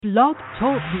Blog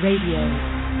Talk Radio.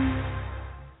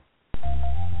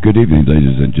 Good evening,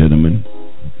 ladies and gentlemen.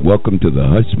 Welcome to the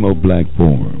Hushmo Black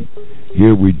Forum.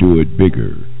 Here we do it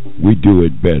bigger, we do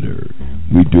it better,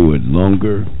 we do it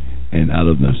longer, and out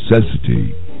of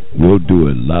necessity, we'll do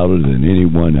it louder than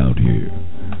anyone out here.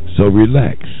 So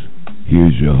relax.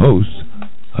 Here's your host,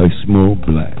 Hushmo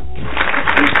Black.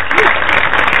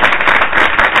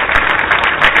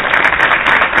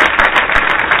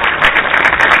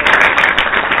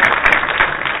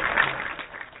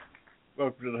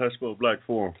 Welcome to the Hushmo Black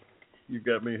Forum. You've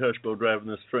got me, Hushmo, driving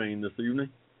this train this evening.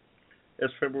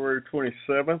 It's February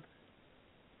 27th,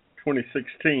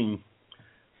 2016.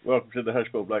 Welcome to the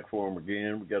Hushmo Black Forum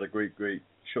again. We got a great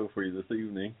show for you this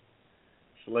evening.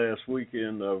 It's the last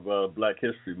weekend of Black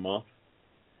History Month.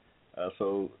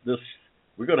 So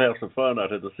we're going to have some fun out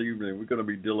here this evening. We're going to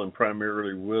be dealing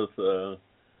primarily with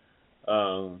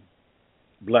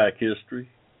Black history.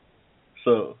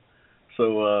 So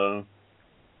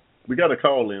we got to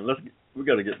call in. We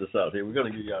got to get this out here. We're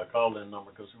going to give you our call-in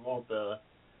number because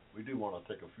we do want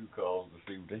to take a few calls this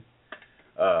evening.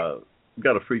 We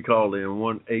got a free call-in,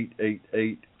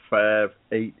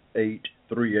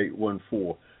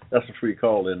 1-888-588-3814. That's a free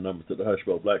call-in number to the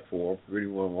Hushmo Black Forum. If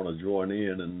anyone want to join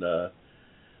in and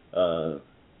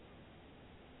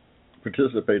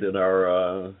participate in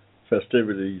our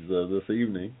festivities this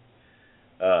evening,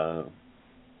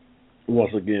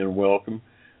 once again, welcome.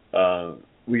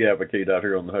 We advocate out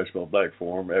here on the Hushmo Black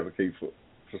Forum, advocate for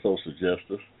social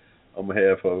justice on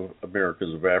behalf of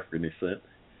Americans of African descent.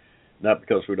 Not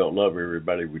because we don't love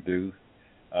everybody, we do.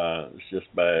 It's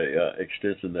just by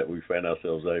extension that we find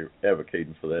ourselves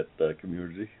advocating for that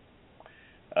community.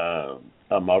 Our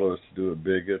motto is to do it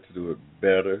bigger, to do it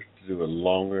better, to do it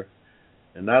longer,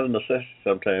 and not a necessity.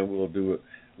 Sometimes we'll do it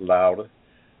louder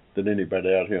than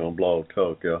anybody out here on Blog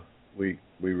Talk. We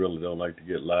really don't like to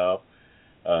get loud.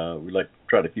 We like to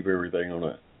try to keep everything on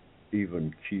an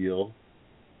even keel.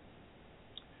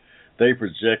 They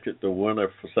projected the winner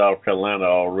for South Carolina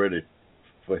already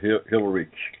for Hillary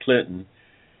Clinton,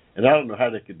 and I don't know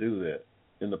how they could do that.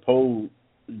 And the poll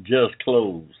just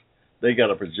closed. They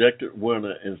got a projected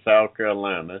winner in South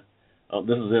Carolina.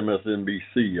 This is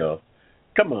MSNBC, y'all.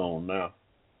 Come on now.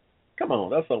 Come on,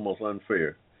 that's almost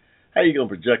unfair. How you going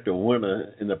to project a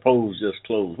winner and the polls just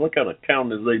closed? What kind of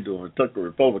counting is they doing? It took the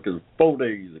Republicans 4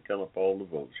 days to count up all the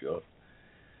votes, y'all.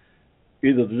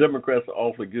 Either the Democrats are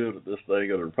awfully good at this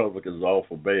thing or the Republicans are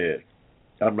awful bad.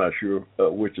 I'm not sure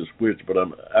which is which, but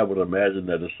I would imagine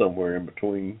that it's somewhere in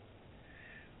between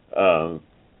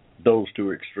those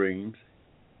two extremes.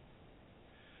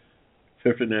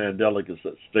 59 delegates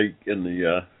at stake in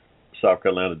the South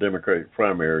Carolina Democratic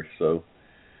primary, so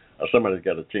somebody's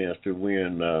got a chance to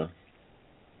win.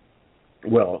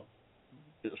 Well,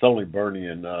 it's only Bernie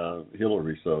and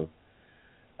Hillary, so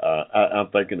I'm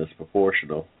thinking it's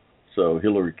proportional. So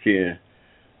Hillary can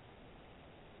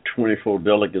 24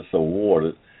 delegates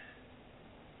awarded,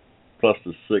 plus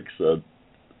the 6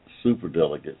 super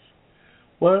delegates.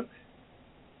 What?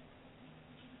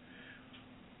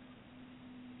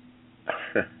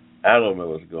 I don't know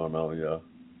what's going on, y'all.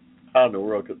 How in the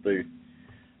world could they?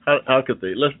 How could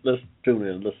they? Let's tune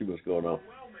in. Let's see what's going on.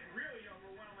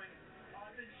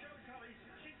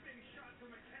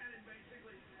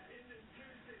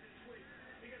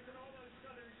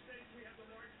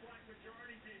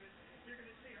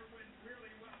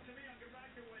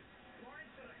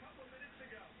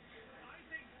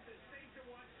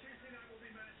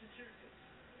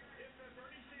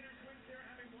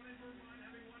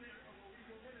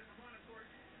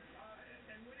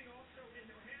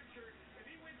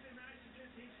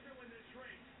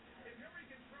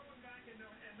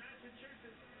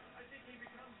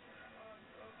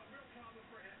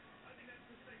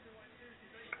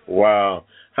 Wow,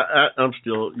 I'm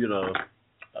still,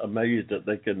 amazed that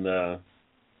they can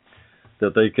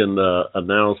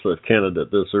announce a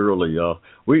candidate this early, y'all.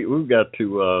 We've got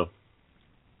to.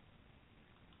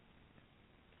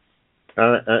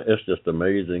 It's just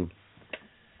amazing.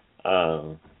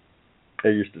 It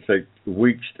used to take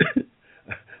weeks,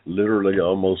 literally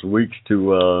almost weeks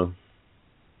to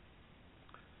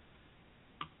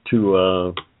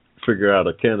figure out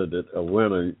a candidate, a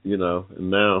winner, and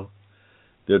now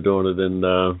they're doing it in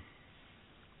no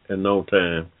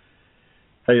time.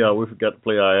 Hey, y'all, we forgot to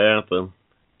play our anthem.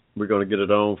 We're going to get it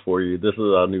on for you. This is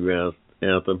our new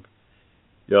anthem.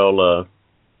 Y'all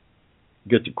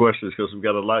get your questions because we've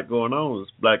got a lot going on.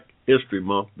 It's Black History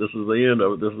Month. This is the end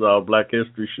of it. This is our Black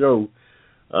History show.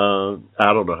 I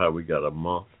don't know how we got a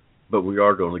month, but we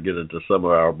are going to get into some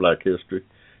of our Black history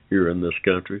here in this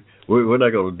country. We're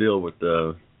not going to deal with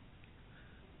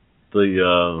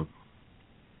the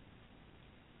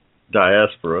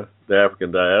diaspora, the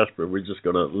African diaspora. We're just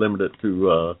going to limit it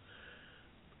to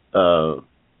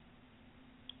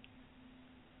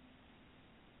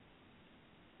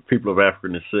people of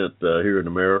African descent here in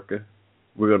America.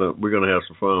 We're gonna have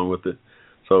some fun with it.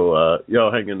 So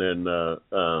y'all hang in there, and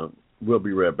we'll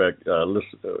be right back.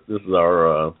 Listen, this is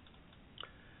our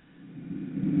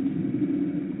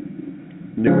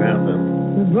new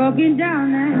anthem. We're broken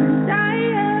down and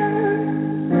tired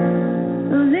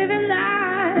of living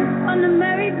life on the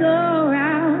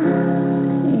merry-go-round.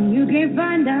 And you can't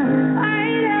find a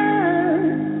fighter,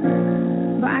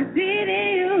 but I see it in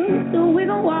you, so we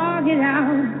gon' walk it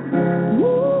out.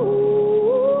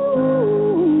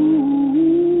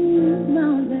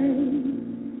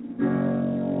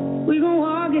 We gon'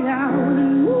 walk it out.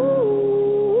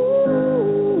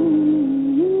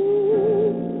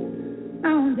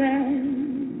 Mountain.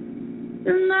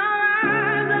 And I'll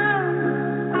rise up.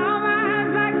 I'll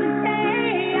rise like the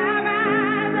day. I'll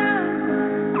rise up.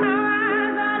 I'll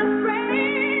rise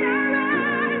unafraid. I'll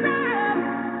rise up.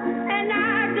 And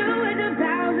I'll do it 1,000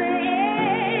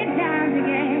 times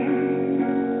again.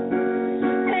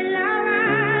 And I'll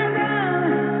rise up.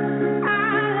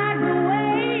 I'll like the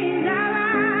waves. I'll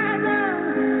rise up.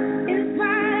 In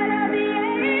spite of the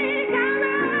age, I'll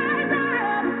rise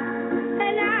up.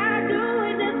 And I'll do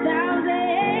it 1,000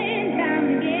 times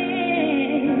again.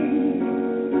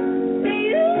 For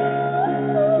you,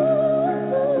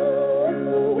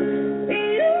 for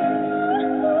you,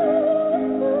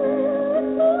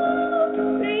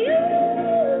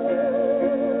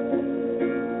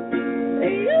 for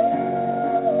you.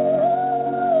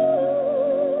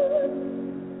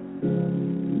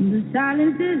 The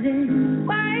silence is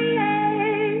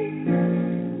quiet,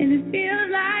 and it feels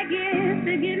like it's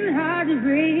getting hard to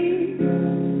breathe.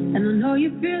 And I know you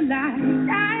feel like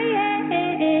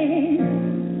dying,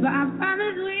 but I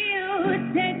promise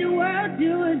we'll take the world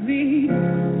to its feet.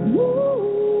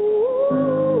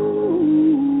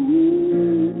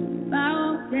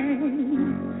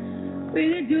 Mountains, we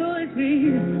can do its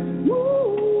feet.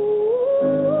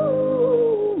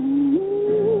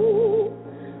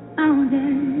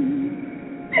 Mountains.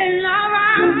 And I'll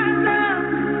rise up,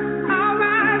 I'll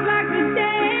rise like the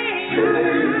day. I'll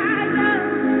rise up,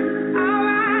 I'll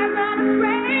rise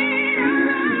unafraid. I'll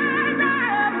rise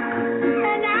up,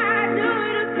 and I'll do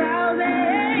it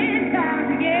 1,000 times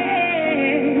again.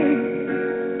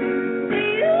 For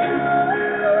you,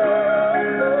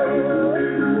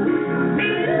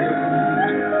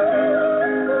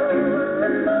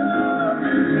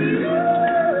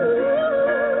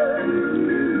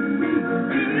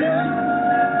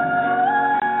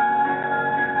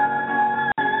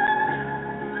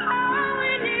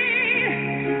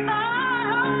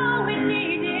 all we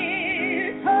need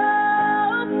is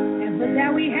hope, and for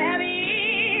that we have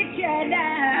each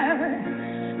other,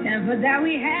 and for that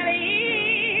we have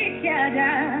each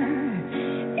other.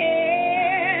 And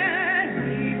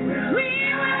we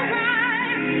will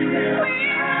rise, we will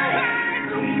rise,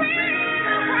 we will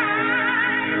rise.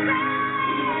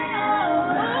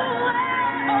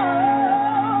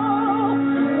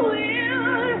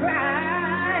 We'll rise.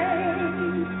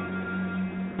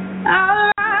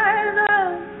 I'll rise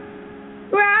up,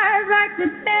 rise like the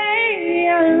day.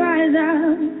 I'll rise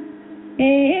up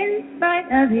in spite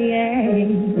of the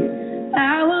age.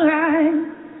 I will rise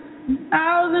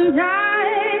 1,000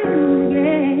 times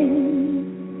again.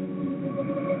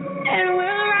 And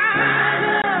we'll rise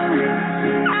up.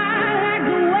 I like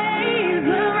the waves.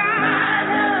 We'll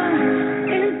rise up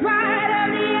in spite of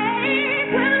the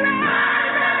age. We'll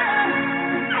rise up,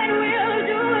 and we'll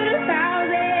do it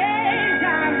 1,000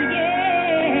 times again.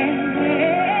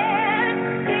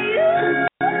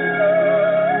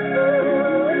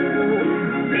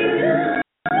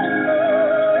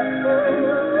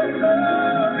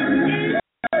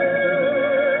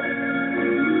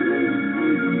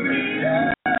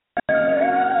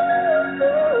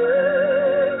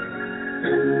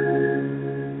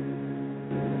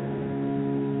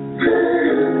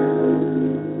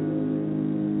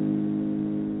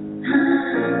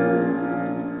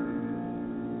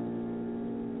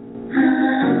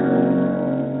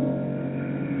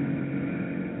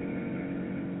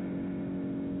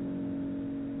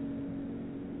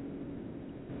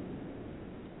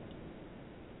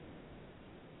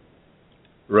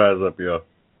 Rise up, y'all.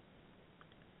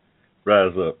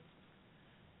 Rise up.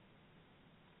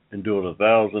 And do it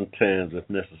 1,000 times if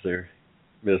necessary.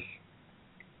 Miss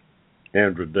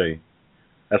Andra Day.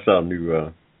 That's our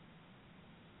new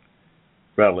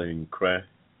rallying cry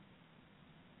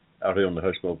out here on the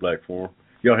Hushmo Black Forum.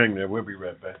 Y'all hang there. We'll be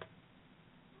right back.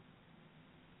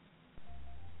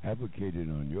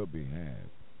 advocating on your behalf.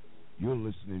 You're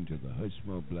listening to the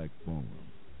Hushmo Black Forum.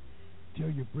 Tell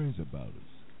your friends about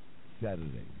us.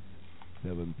 Saturdays,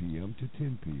 7 p.m. to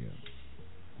 10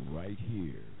 p.m. right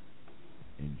here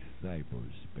in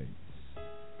cyberspace.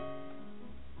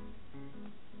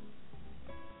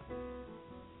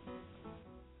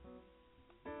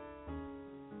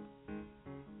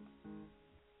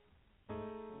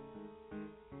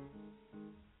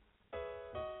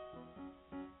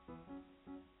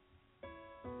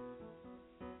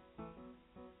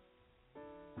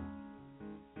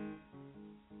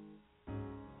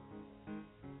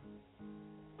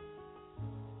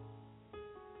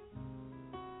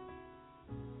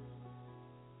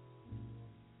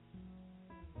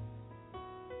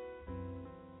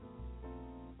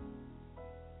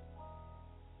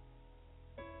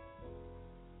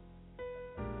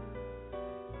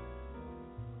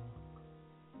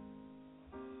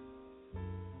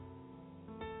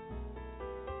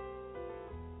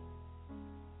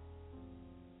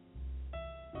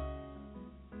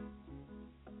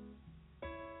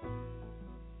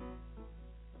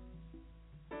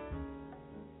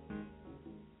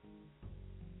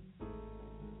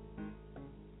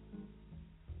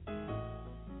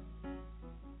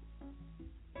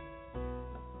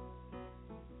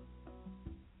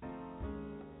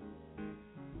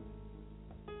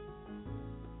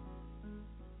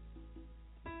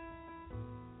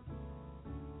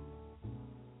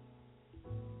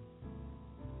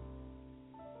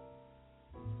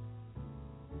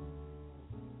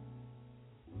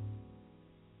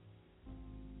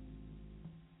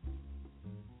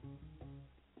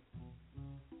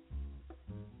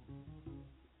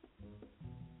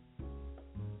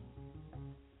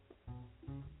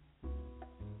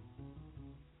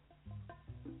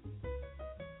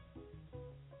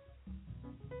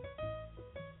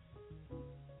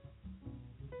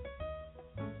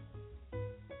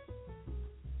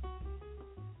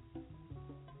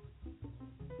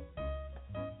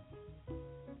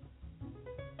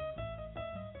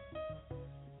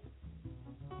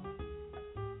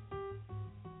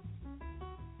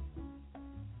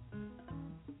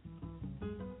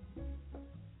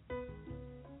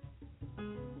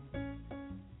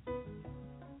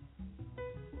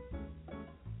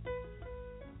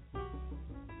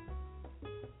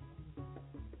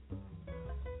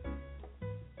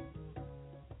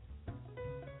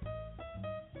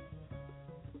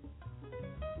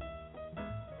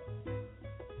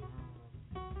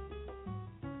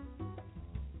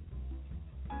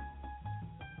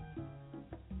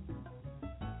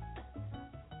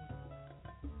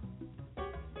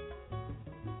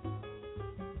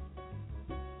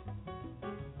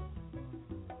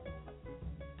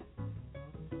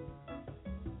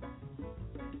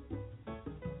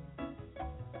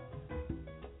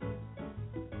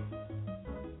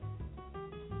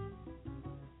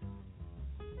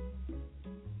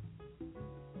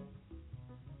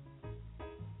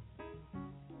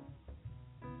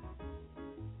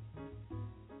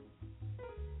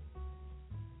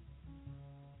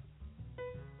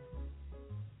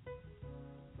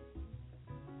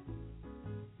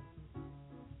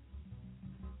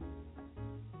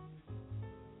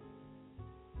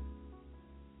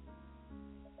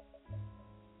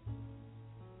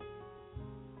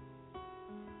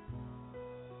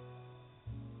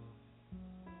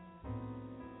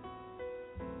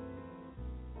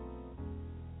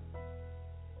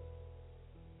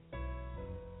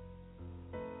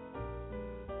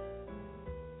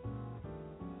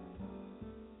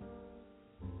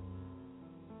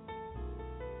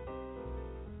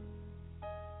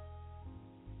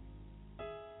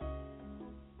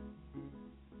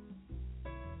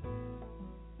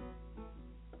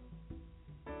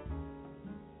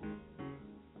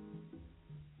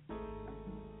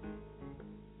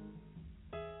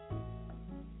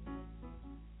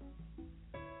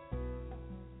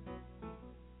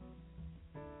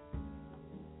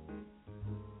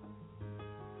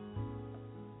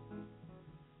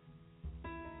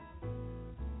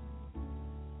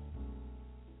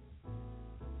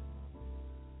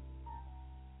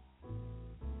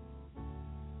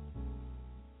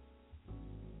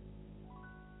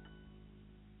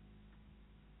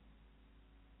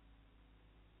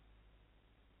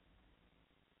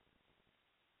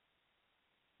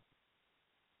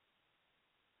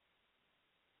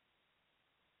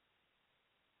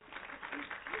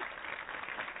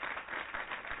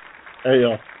 Hey,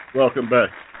 y'all. Welcome back.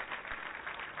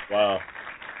 Wow.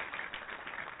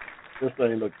 This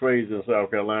thing look crazy in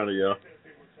South Carolina, y'all.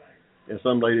 And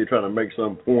some lady trying to make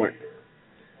some point.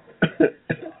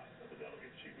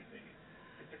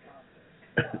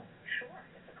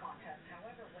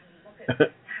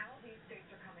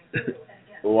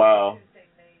 Wow.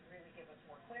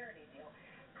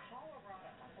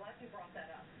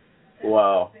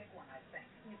 Wow.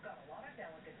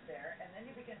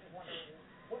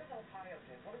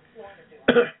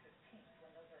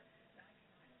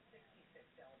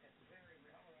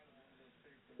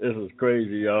 This is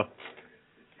crazy, y'all.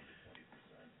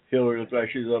 Hillary looks like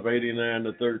she's up 89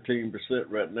 to 13%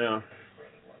 right now.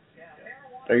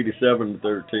 87 to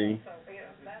 13.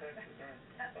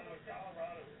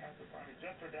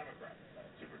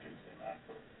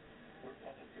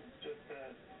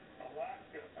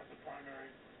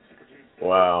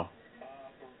 Wow.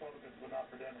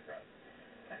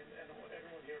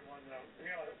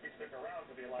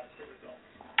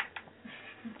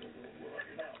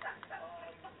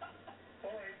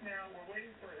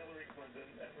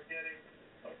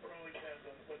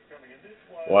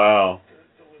 Wow.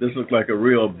 This looks like a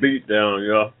real beatdown,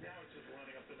 y'all.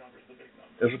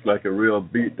 This looks like a real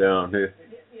beatdown here.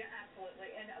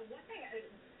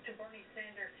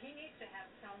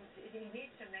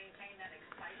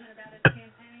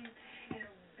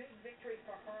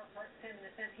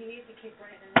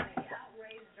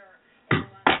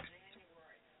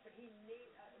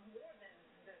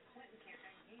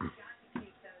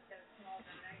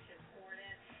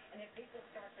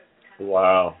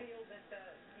 Wow.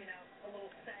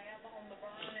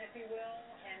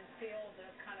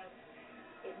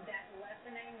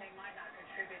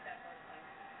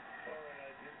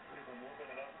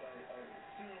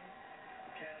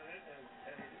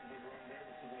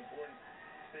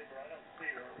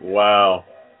 Wow.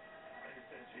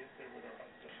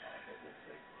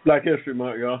 Black History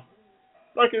Month, y'all.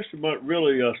 Black History Month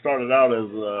really started out as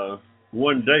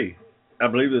one day, I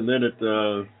believe, and then it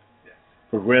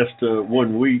progressed to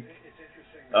 1 week.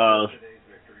 Around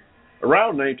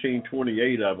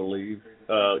 1928, I believe,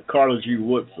 Carter G.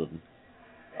 Woodson.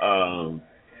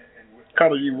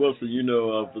 Carter G. Woodson, you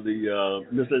know, of the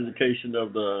Miseducation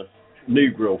of the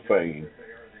Negro fame.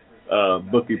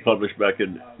 Book he published back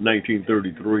in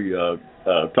 1933,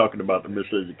 talking about the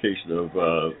miseducation of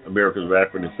Americans of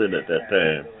African descent at that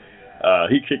time.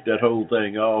 He kicked that whole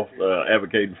thing off,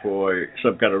 advocating for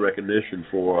some kind of recognition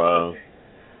for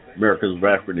Americans of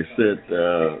African descent,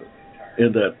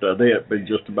 in that they had been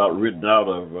just about written out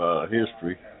of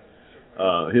history.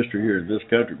 History here in this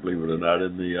country, believe it or not,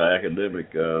 in the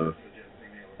academic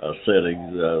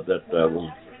settings that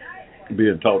was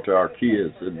being taught to our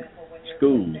kids in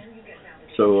schools.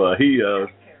 So he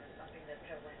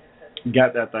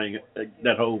got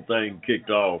that whole thing kicked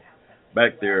off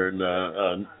back there in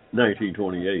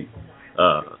 1928,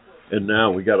 and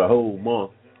now we got a whole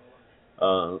month.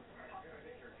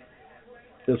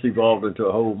 It's evolved into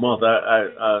a whole month.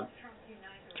 I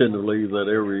tend to believe that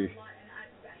every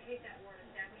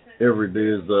day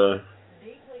is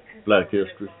Black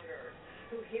History.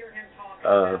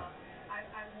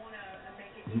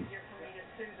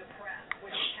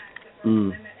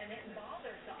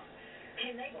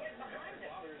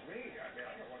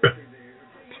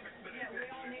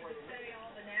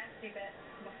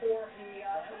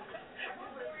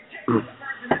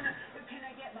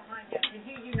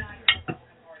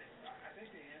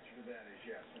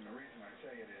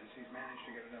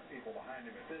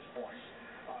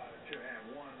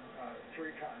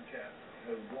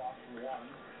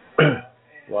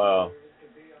 Wow.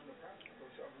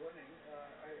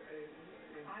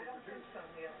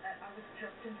 I was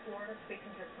just in Florida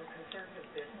speaking to some conservative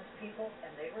business people,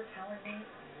 and they were telling me,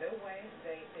 no way,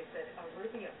 they said a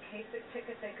Rubio Kasich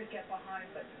ticket they could get behind,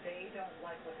 but they don't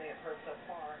like what they have heard so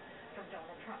far from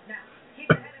Donald Trump. Now, he's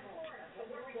the head of Florida, so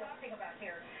what are we talking about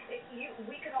here?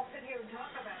 We can all sit here and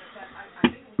talk about it, but I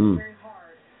think it was very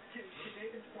hard to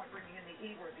David's point, bringing in the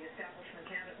E word, the establishment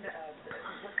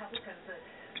Republicans, that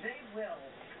they will,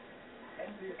 as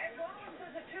long as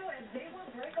there's a two, and they will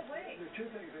break away. There are two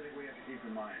things I think we have to keep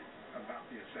in mind about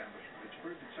the establishment. It's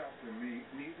proved itself to be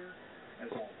neither as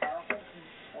all-powerful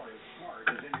or as smart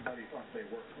as anybody thought they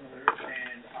were.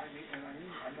 And I mean,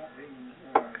 I'm not being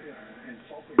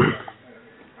insulting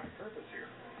my purpose here.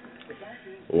 The fact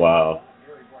is, wow. Not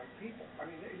very bright people. I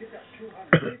mean, you've got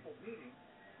 200 people meeting,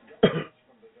 donors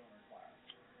from the donor class,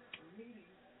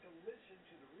 meeting to listen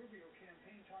to the Rubio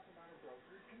campaign talk about a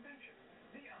brokered convention.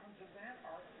 The odds of that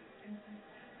are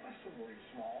infinitesimally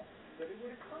small that it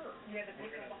would occur. Yeah, the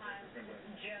people behind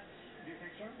Jeb. Do you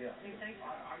think so? Yeah. Do you think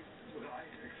so? I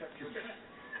accept your bet.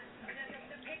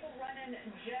 The people running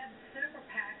Jeb's super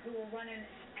PAC who were running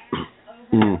ads over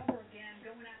and over again,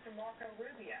 going after Marco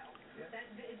Rubio. Yeah. That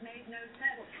it made no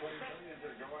sense. Well, $20 million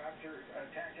to go after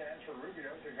attack ads for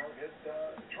Rubio to go hit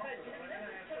Trump.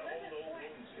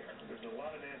 But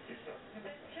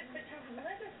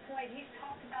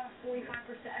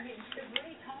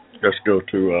Let's go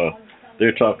to.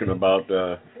 They're talking about.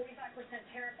 45%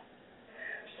 tariff.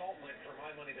 Salt Lick, for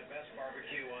my money, the best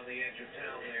barbecue on the edge of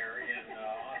town there in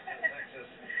Austin, Texas.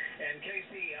 And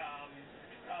Casey,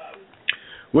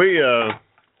 We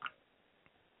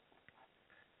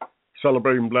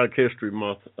celebrating Black History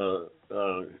Month,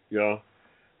 y'all.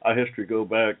 Our history go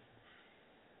back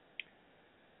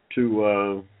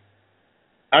to,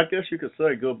 I guess you could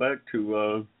say, go back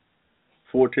to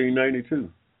 1492.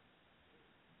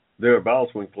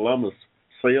 Thereabouts when Columbus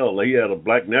sailed, he had a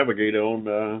black navigator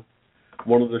on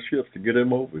one of the ships to get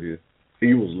him over here.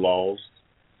 He was lost.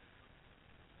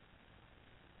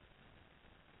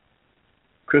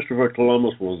 Christopher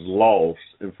Columbus was lost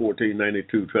in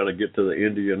 1492 trying to get to the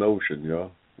Indian Ocean,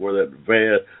 y'all, where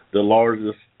the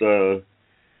largest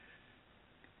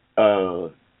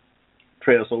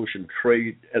transocean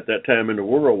trade at that time in the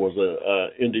world was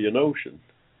Indian Ocean,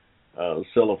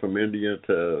 selling from India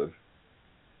to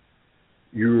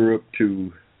Europe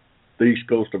to the east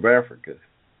coast of Africa.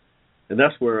 And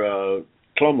that's where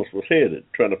Columbus was headed,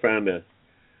 trying to find a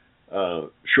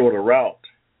shorter route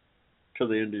to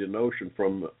the Indian Ocean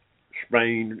from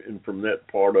Spain and from that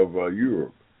part of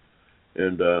Europe.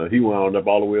 And he wound up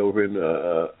all the way over in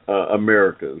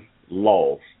America,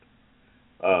 lost.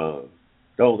 The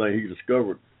only thing he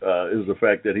discovered is the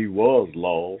fact that he was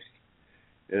lost,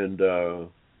 and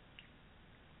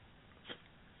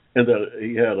that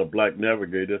he had a black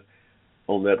navigator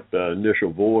on that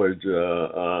initial voyage.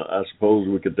 I suppose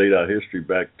we could date our history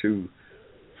back to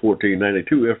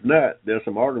 1492. If not, there's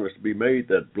some arguments to be made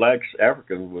that blacks,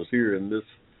 Africans, was here in this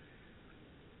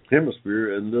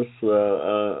hemisphere and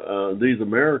these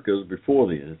Americas before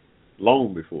then,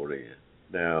 long before then.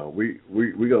 Now we're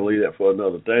gonna leave that for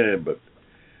another time, but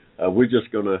we're just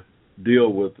gonna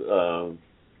deal with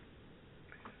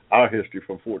our history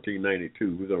from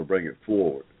 1492. We're gonna bring it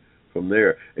forward from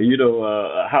there. And you know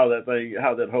how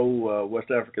that whole West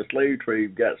African slave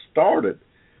trade got started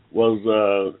was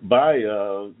by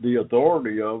the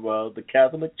authority of the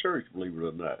Catholic Church, believe it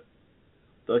or not.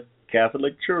 The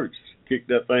Catholic Church kicked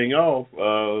that thing off.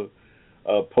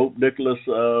 Pope Nicholas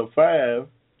V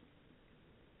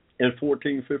in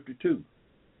 1452.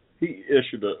 He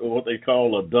issued what they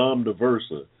call a dom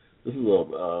diversa. This is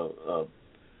a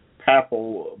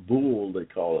papal bull, they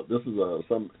call it. This is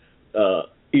some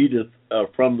edict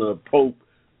from the Pope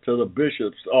to the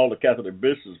bishops, all the Catholic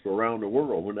bishops around the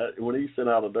world. When he sent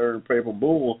out a darn papal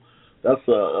bull, that's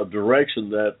a direction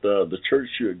that the church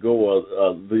should go.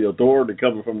 The authority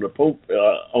coming from the Pope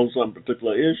on some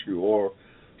particular issue or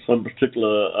some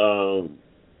particular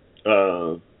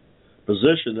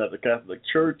position that the Catholic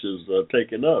Church is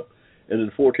taking up. And in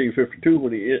 1452,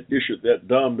 when he issued that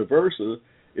dom diversa,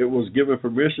 it was given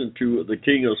permission to the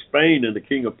King of Spain and the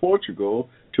King of Portugal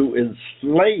to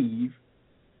enslave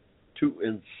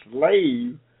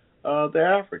the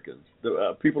Africans,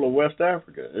 the people of West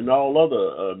Africa, and all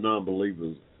other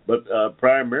non-believers. But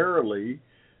primarily,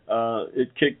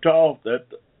 it kicked off that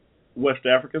West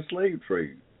African slave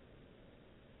trade.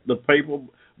 The papal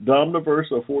dom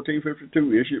diversa of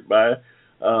 1452, issued by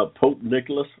Pope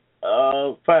Nicholas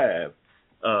V,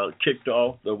 kicked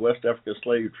off the West African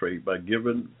slave trade by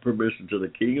giving permission to the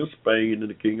King of Spain and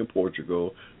the King of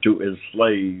Portugal to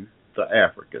enslave the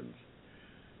Africans.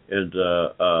 And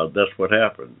that's what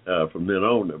happened from then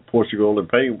on. Portugal and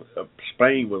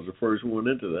Spain was the first one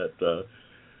into that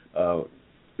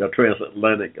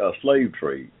transatlantic slave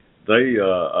trade. They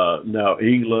now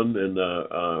England and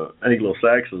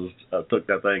Anglo-Saxons took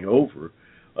that thing over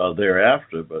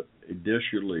thereafter, but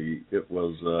initially it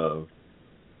was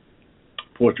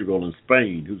Portugal and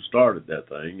Spain who started that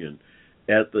thing, and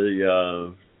at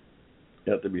the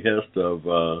behest of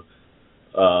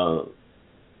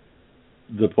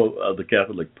the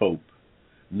Catholic Pope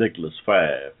Nicholas V.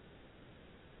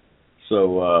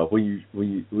 So when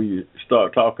you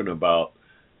start talking about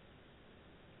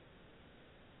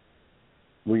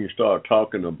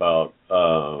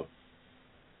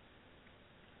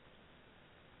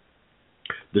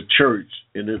the church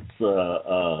and its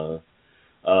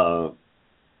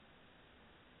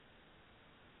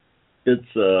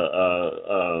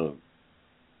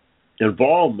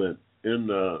involvement in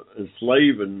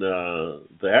enslaving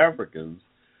the Africans,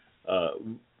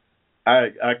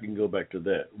 I can go back to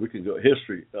that. We can go.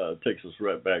 History takes us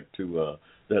right back to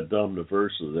that dom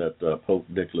diversa that Pope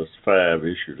Nicholas V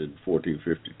issued in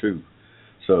 1452.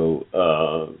 So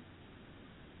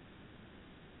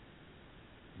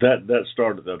that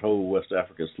started that whole West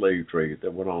African slave trade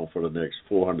that went on for the next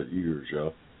 400 years,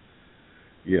 y'all.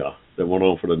 Yeah, that went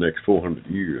on for the next 400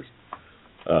 years.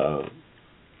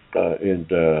 and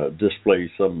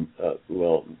displaced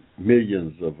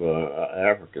millions of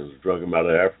Africans, drug them out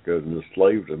of Africa and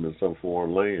enslaved them in some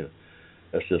foreign land.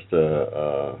 That's just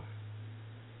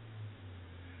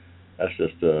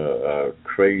a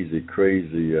crazy,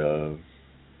 crazy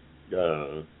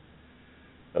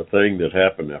a thing that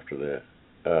happened after that.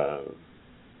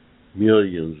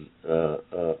 Millions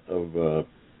of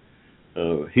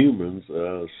humans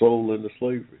sold into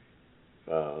slavery,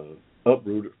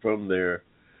 uprooted from their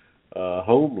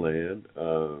homeland,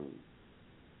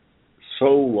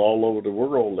 sold all over the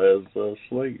world as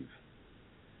slaves.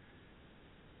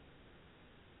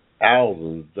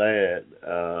 Thousands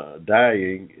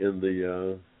dying in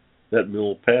that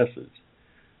Middle Passage.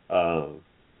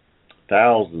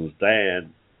 Thousands died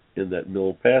in that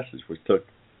Middle Passage, which took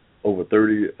over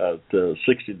 30 to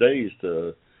 60 days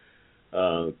to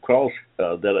cross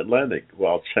that Atlantic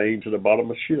while chained to the bottom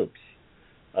of ships.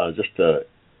 Just a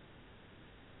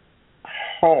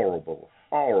horrible,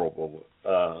 horrible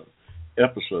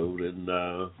episode in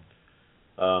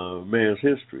man's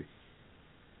history.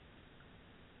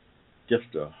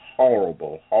 Just a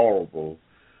horrible, horrible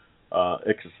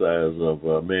exercise of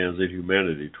man's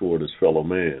inhumanity toward his fellow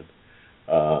man.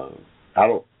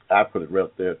 I put it right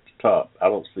there at the top. I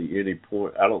don't see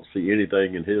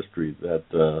anything in history that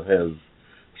has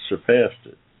surpassed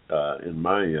it. In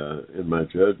my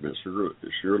judgment,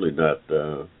 surely not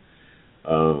the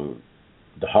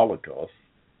Holocaust,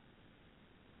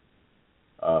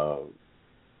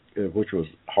 which was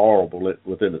horrible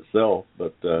within itself,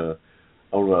 but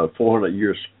on a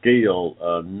 400-year scale,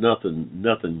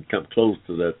 nothing come close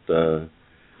to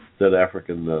that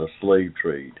African slave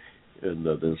trade and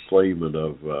the enslavement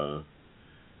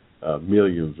of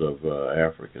millions of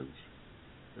Africans,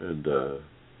 and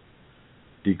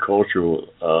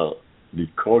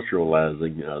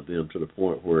deculturalizing them to the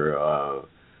point where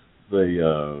they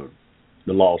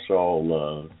lost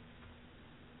all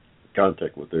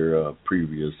contact with their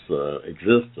previous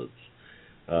existence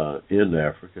in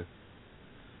Africa,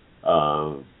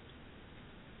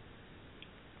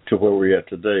 to where we're at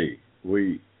today.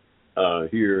 We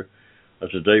here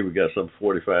today we got some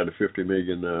 45 to 50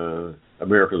 million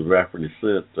Americans of African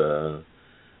descent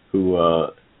who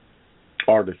are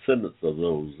descendants of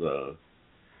those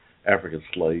African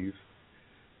slaves,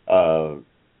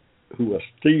 who are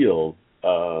still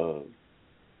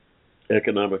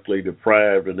economically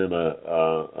deprived and in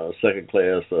a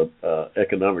second-class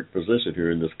economic position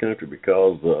here in this country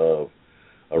because of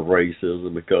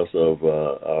racism, because of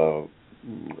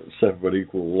separate but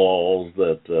equal laws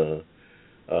that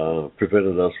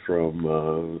prevented us from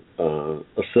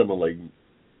assimilating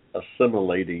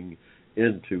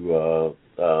into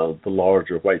the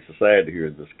larger white society here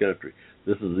in this country.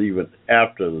 This is even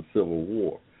after the Civil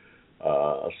War.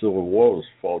 A Civil War was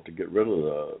fought to get rid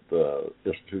of the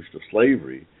institution of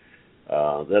slavery.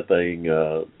 That thing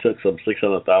took some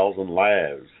 600,000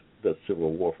 lives, that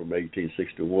Civil War from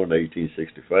 1861 to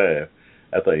 1865.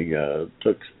 That thing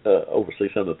took over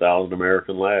 600,000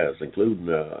 American lives, including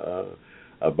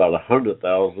about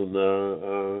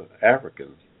 100,000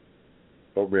 Africans,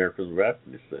 Americans of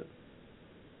African descent,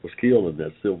 was killed in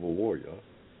that Civil War, y'all.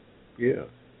 Yeah.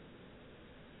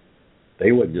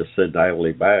 They wouldn't just sit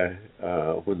idly by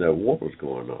when that war was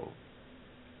going on.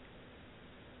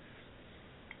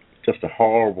 Just a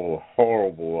horrible,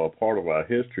 horrible part of our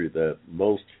history that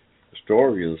most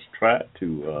historians try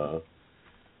to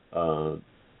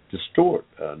distort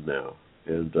now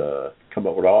and come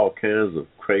up with all kinds of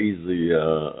crazy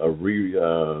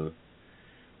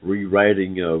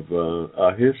rewriting of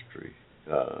our history.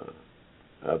 But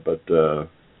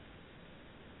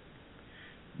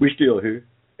we're still here,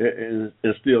 and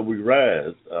still we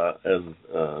rise, as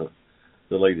the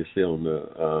lady said on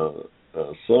the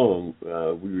song.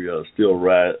 We are still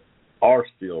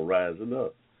rising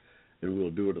up, and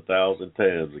we'll do it 1,000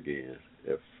 times again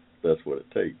if that's what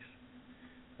it takes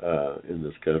in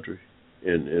this country.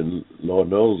 And Lord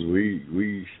knows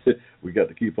we got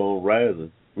to keep on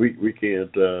rising. We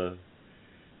can't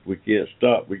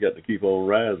stop. We got to keep on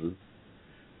rising.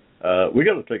 We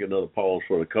got to take another pause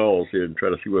for the calls here and try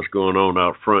to see what's going on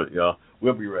out front, y'all.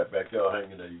 We'll be right back. Y'all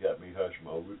hang in there. You got me,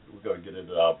 Hushmo. We're going to get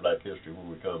into our black history when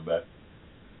we come back.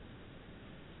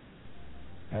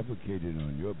 Advocated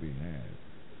on your behalf,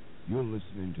 you're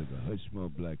listening to the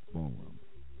Hushmo Black Forum.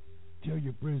 Tell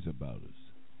your friends about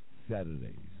us.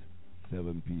 Saturdays,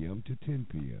 7 p.m. to 10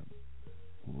 p.m.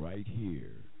 right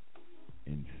here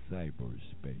in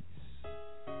cyberspace.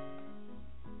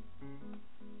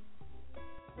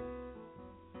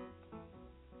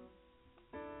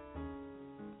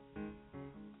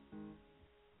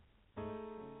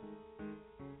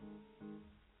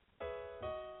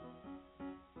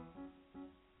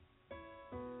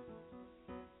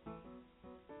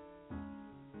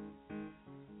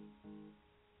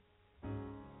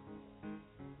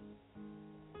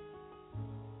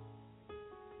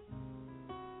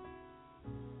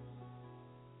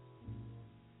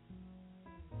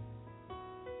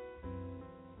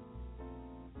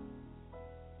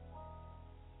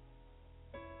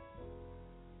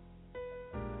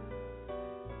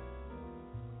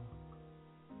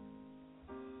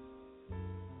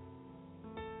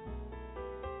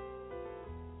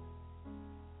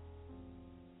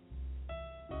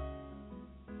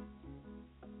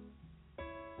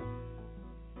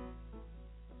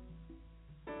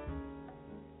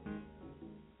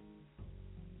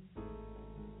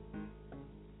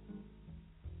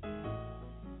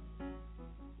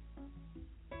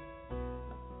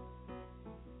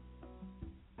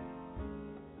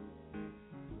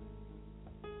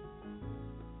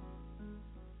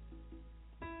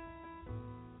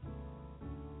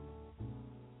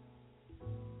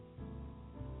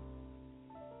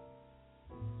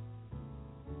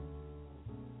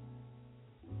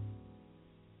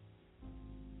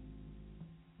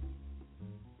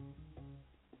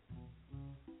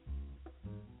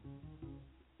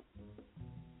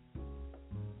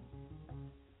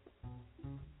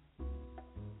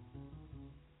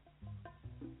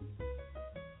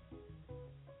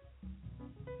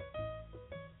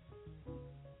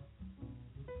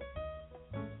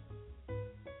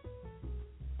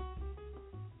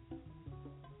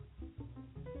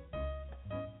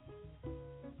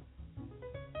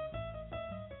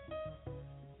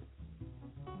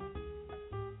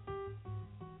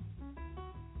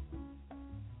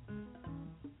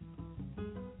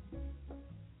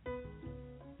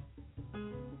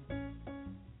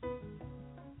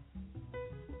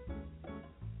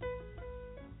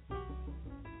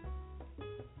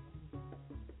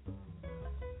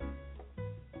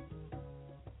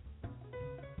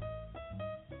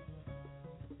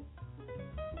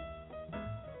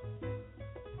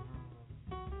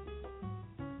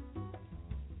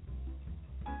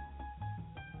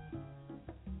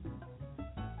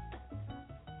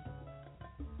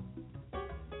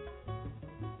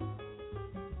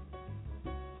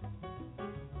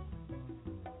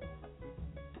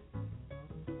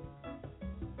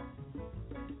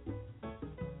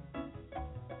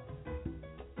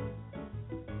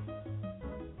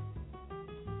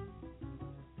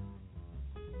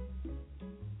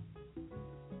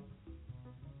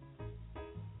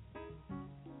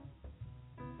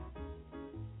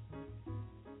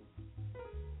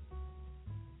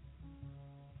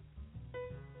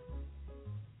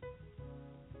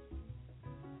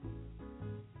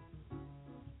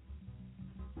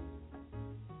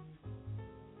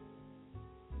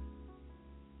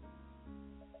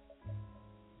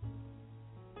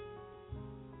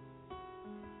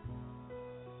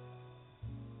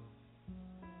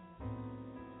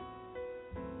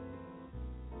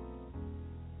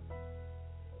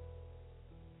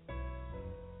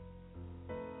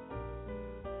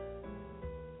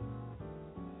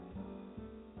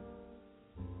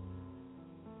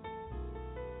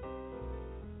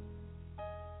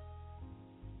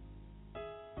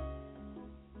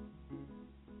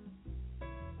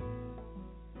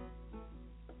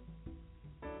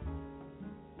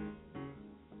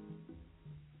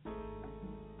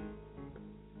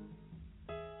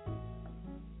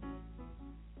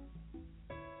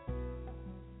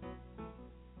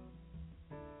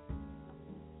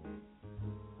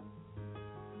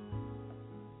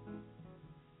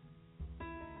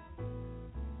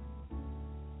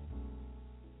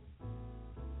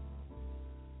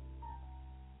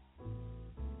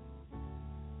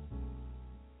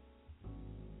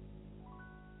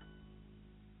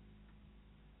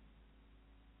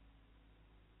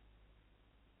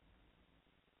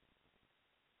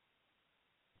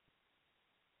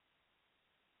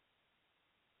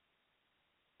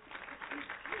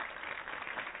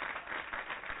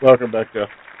 Welcome back to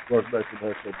National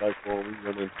Black Forum.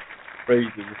 We're running praise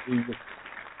in the season.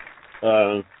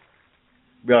 We're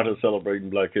out here celebrating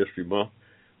Black History Month.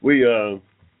 We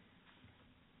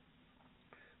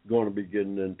going to be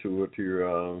getting into it here.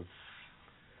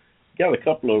 Got a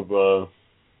couple of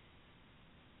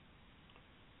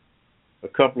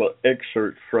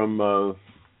excerpts from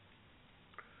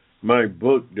my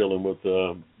book dealing with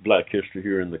Black history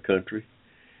here in the country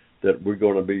that we're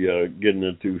going to be getting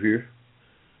into here.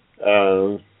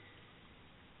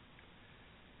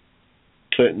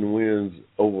 Clinton wins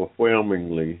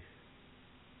overwhelmingly.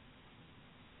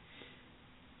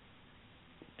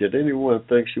 Did anyone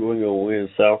think she wasn't going to win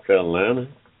South Carolina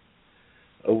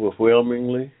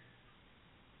overwhelmingly?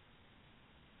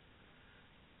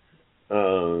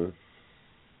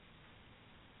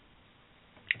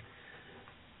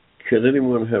 Could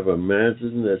anyone have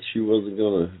imagined that she wasn't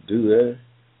going to do that?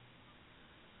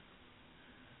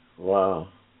 Wow.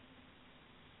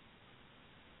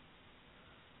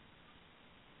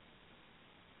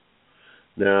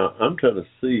 Now I'm trying to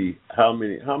see how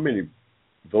many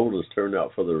voters turned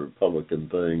out for the Republican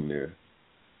thing there.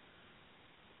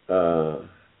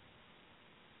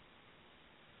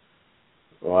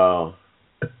 Wow.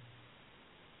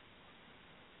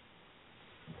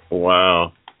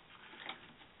 Wow.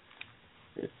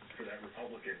 For that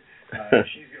Republican.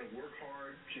 She's going to work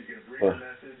hard. She's going to bring her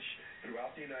message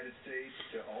throughout the United States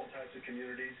to all types of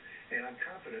communities. And I'm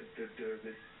confident that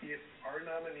if our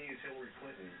nominee is Hillary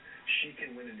Clinton, she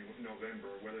can win in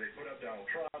November, whether they put up Donald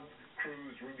Trump,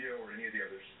 Cruz, Rubio, or any of the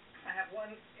others. I have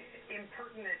one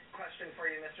impertinent question for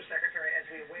you, Mr. Secretary, as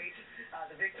we await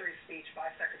the victory speech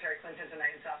by Secretary Clinton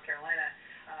tonight in South Carolina,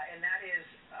 and that is,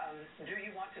 do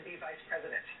you want to be vice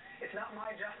president? It's not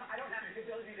my job. I don't have the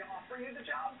ability to offer you the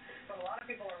job, but a lot of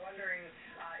people are wondering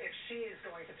if she is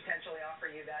going to potentially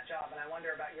offer you that job, and I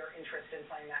wonder about your interest in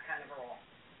playing that kind of a role.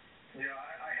 Yeah,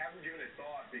 I haven't given it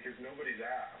thought because nobody's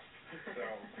asked. So,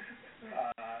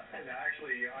 and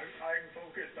actually, I'm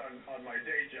focused on my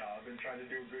day job and trying to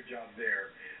do a good job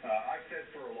there. I've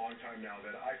said for a long time now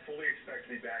that I fully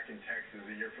expect to be back in Texas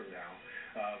a year from now.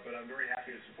 But I'm very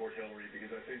happy to support Hillary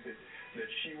because I think that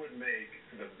she would make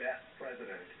the best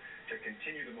president to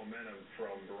continue the momentum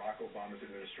from Barack Obama's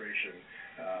administration,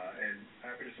 and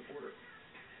happy to support her.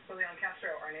 Leon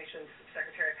Castro, our nation's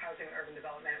Secretary of Housing and Urban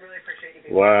Development. Really appreciate you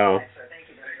being wow. here tonight, sir. Thank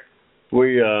you very much.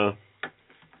 We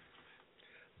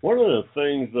one of the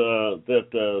things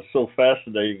that's so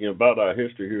fascinating about our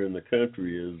history here in the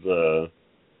country is,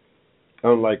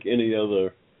 unlike any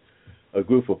other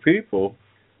group of people,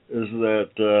 is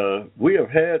that we have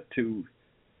had to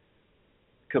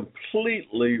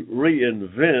completely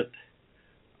reinvent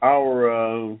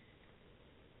our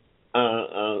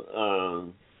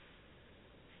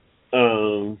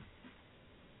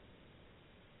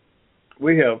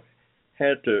we have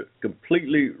had to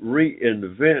completely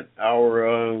reinvent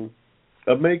our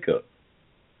makeup.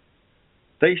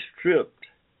 They stripped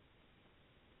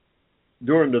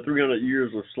during the 300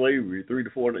 years of slavery, 300 to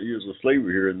 400 years of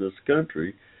slavery here in this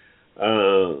country.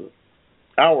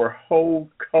 Our whole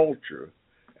culture,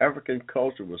 African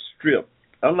culture, was stripped.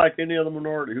 Unlike any other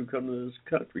minority who come to this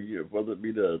country, whether it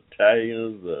be the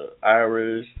Italians, the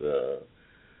Irish, the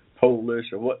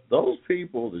Polish, or what, those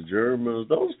people, the Germans,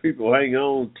 those people hang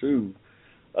on to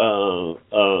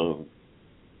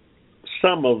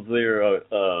some of their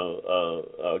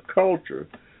culture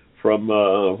from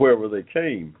wherever they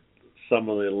came. Some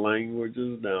of their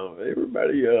languages. Now,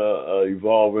 everybody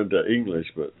evolved into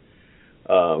English, but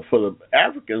for the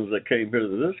Africans that came here to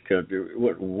this country, it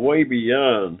went way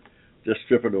beyond just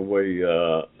stripping away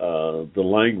the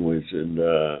language, and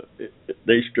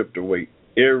they stripped away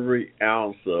every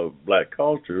ounce of black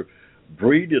culture,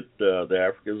 breeded the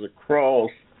Africans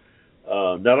across,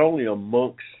 not only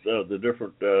amongst the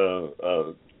different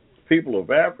people of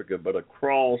Africa, but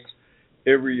across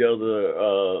every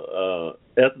other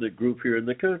ethnic group here in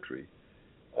the country.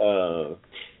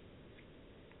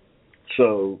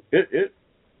 So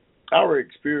our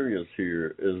experience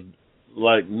here is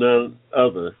like none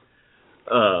other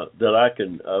that I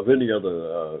can, of any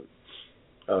other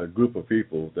group of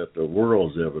people that the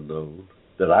world's ever known,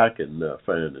 that I can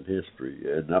find in history.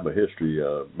 And I'm a history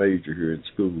major here in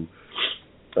school.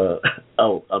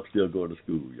 I'm still going to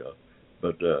school, y'all.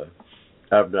 But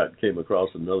I've not came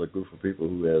across another group of people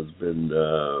who has been,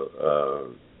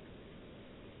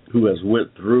 who has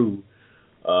went through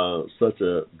such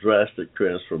a drastic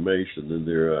transformation in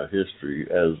their history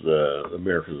as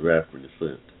Americans of African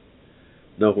descent.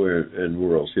 Nowhere in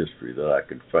world's history that I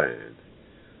could find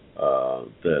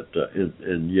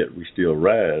and yet we still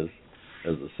rise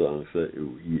as the song said,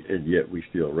 and yet we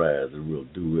still rise, and we'll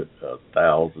do it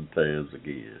 1,000 times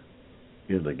again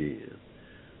and again.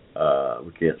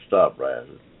 We can't stop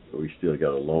rising. We still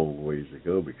got a long ways to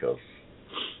go because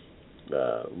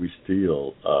we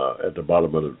still at the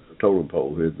bottom of the totem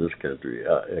pole here in this country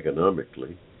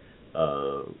economically.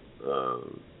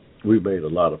 We've made a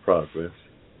lot of progress.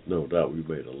 No doubt we've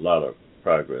made a lot of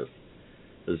progress.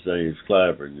 This James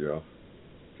Clyburn, y'all.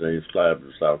 James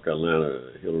Clyburn, South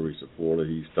Carolina, Hillary supporter.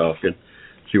 He's talking.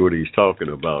 See what he's talking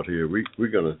about here. We're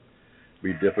going to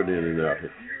be dipping in and out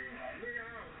here.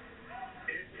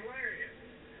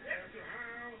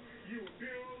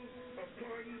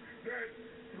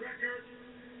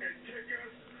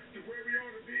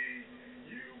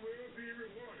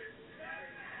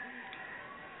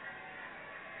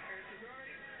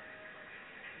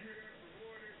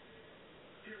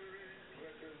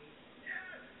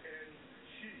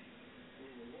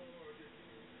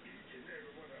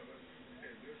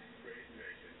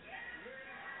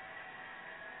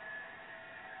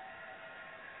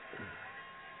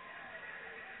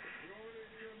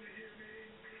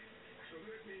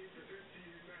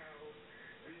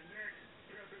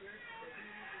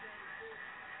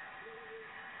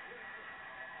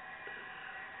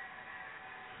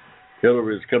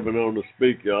 Hillary's coming on to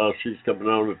speak, y'all. She's coming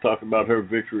on to talk about her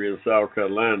victory in South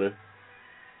Carolina,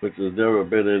 which has never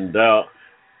been in doubt.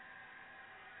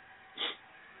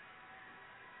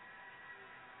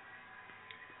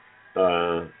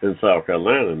 In South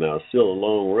Carolina now, still a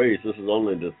long race. This is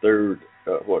only the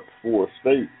fourth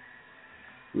state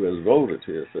who has voted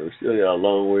here, so we still got a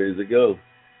long ways to go.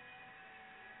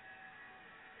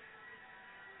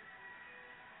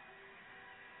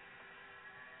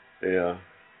 Yeah.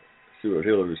 See what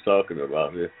Hillary's talking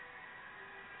about here.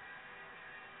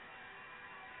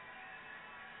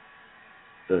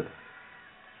 Let's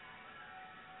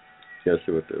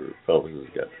see what the Republicans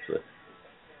got to say.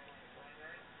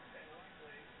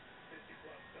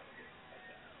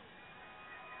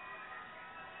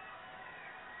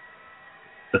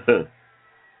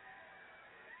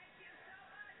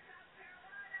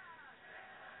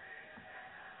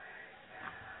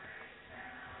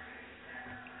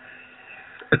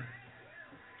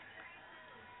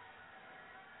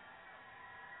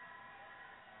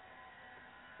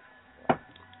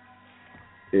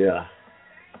 Yeah.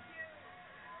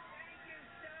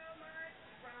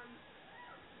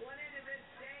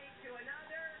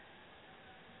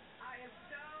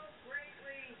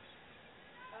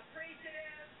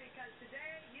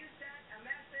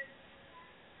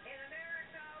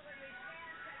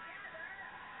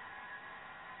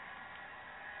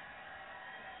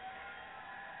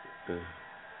 When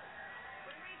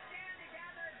we stand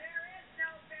together, there is no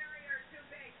barrier too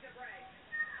big to break.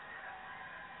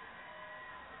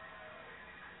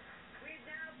 We've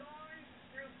now gone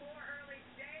through 4 early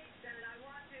states, and I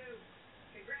want to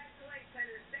congratulate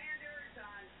Senator Sanders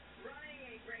on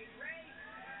running a great race.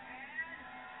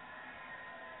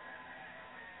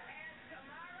 And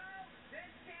tomorrow,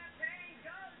 this campaign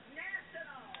goes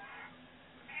national.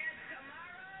 And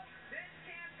tomorrow, this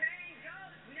campaign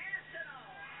goes national.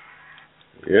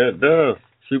 Yeah, it does.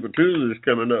 Super Tuesday is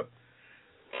coming up.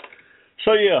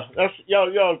 So yeah, that's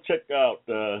y'all check out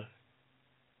the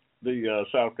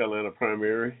South Carolina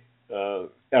primary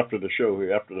after the show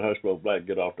here, after the Hushmo Black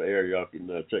get off the air. Y'all can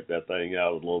check that thing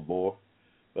out a little more.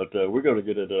 But we're going to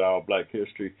get into our Black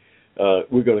History.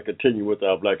 We're going to continue with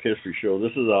our Black History show.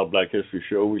 This is our Black History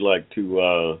show. We like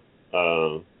to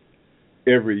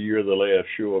every year, the last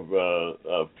show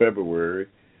of February,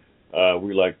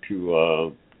 we like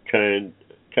to kind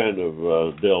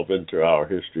of delve into our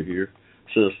history here,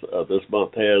 since this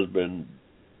month has been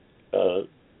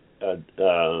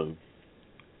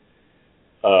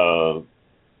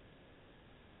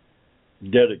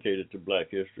dedicated to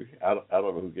Black History. I don't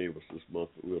know who gave us this month,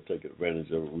 but we'll take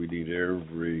advantage of it. We need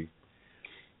every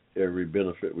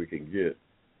benefit we can get.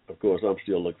 Of course, I'm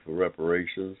still looking for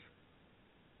reparations.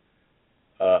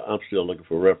 I'm still looking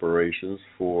for reparations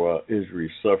for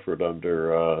injuries suffered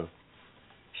under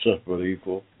separate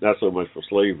equal. Not so much for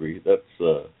slavery. That's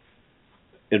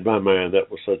in my mind,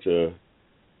 that was such a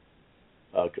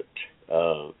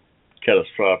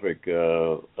catastrophic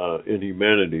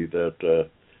inhumanity that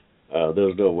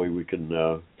there's no way we can.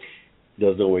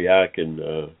 There's no way I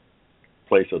can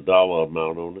place a dollar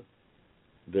amount on it.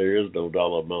 There is no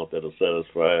dollar amount that'll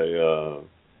satisfy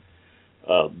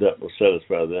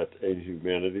that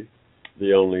inhumanity.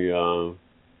 The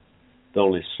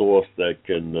only source that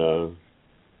can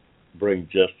bring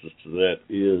justice to that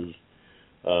is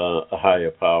a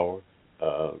higher power.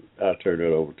 I turn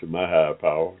it over to my higher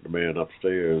power, the man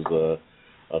upstairs,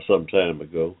 some time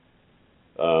ago.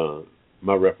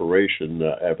 My reparation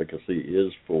advocacy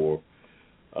is for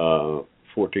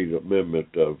 14th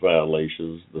Amendment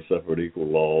violations, the separate equal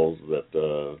laws that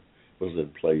was in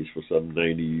place for some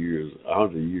 90 years,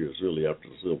 100 years really after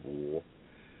the Civil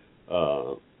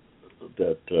War,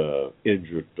 that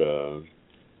injured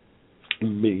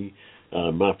me,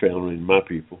 my family, and my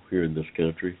people here in this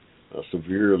country,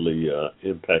 severely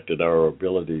impacted our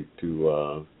ability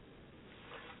to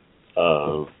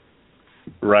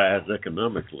rise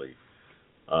economically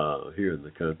here in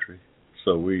the country.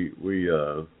 So we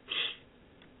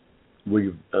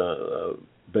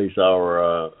base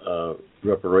our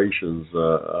reparations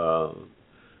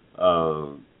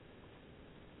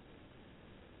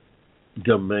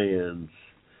demands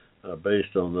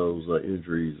based on those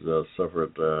injuries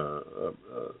suffered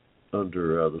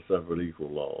under the separate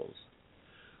equal laws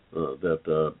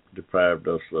that deprived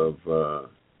us of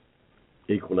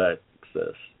equal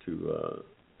access to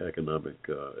economic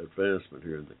advancement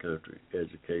here in the country,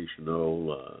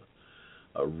 educational,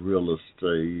 real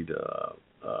estate,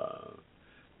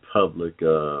 public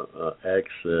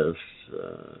access,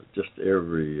 just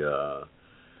every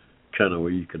kind of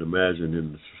way you can imagine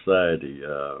in society.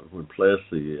 When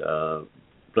Plessy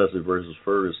versus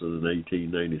Ferguson in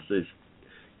 1896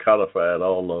 codified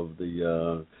all of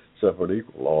the separate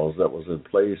equal laws that was in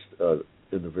place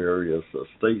in the various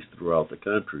states throughout the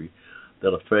country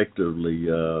that effectively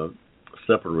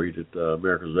separated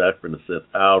America's African descent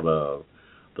out of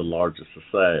the larger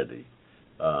society.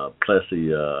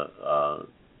 Plessy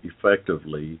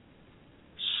effectively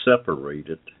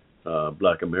separated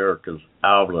Black Americans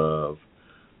out of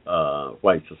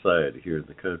white society here in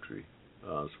the country.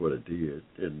 That's what it did,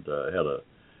 and had a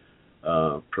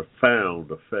profound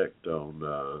effect on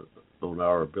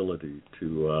our ability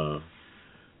to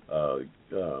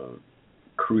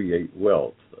create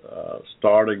wealth.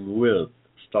 Starting with,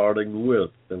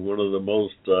 and one of the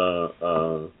most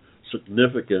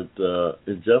significant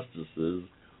injustices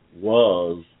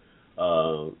was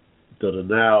the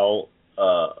denial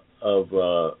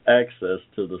of access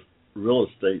to the real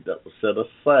estate that was set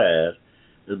aside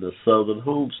in the Southern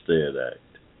Homestead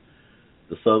Act.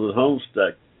 The Southern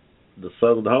Homestead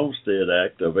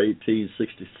Act of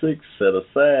 1866 set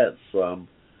aside some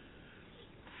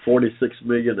 46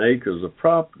 million acres of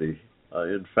property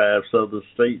in 5 southern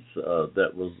states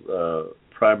that was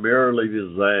primarily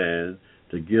designed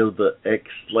to give the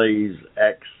ex-slaves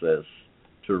access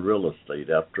to real estate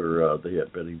after they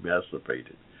had been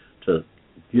emancipated, to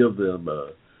give them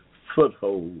a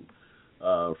foothold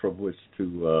from which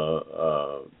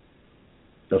to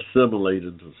assimilate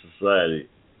into society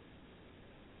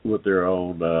with their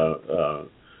own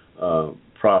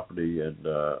property and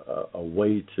a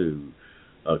way to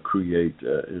create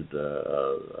and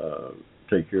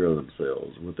take care of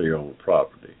themselves with their own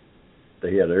property.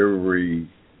 They had every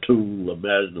tool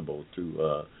imaginable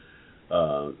to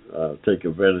take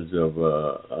advantage of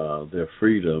their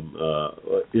freedom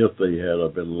if they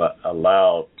had been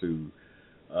allowed to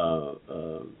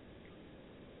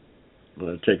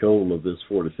take hold of this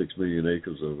 46 million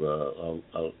acres of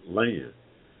land.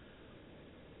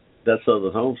 That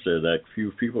Southern Homestead Act,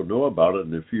 few people know about it,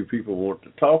 and few people want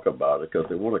to talk about it because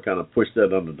they want to kind of push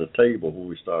that under the table when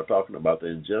we start talking about the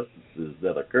injustices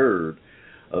that occurred.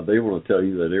 They want to tell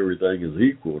you that everything is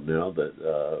equal now, that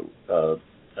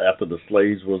after the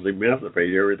slaves was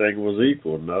emancipated, everything was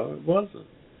equal. No, it wasn't.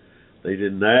 They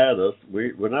denied us.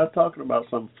 We're not talking about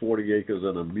some 40 acres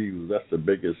and a mule. That's the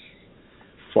biggest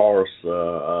farce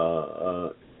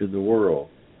in the world.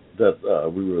 That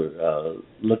we were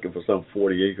looking for some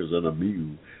 40 acres and a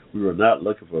mule. We were not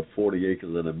looking for 40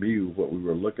 acres and a mule. What we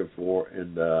were looking for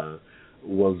and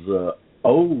was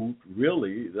owed,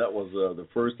 really, that was the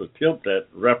first attempt at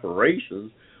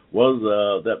reparations, was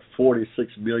that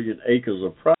 46 million acres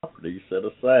of property set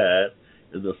aside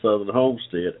in the Southern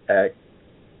Homestead Act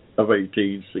of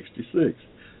 1866.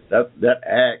 That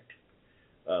act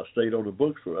stayed on the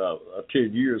books for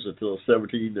 10 years until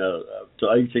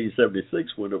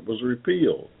 1876, when it was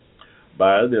repealed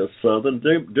by the Southern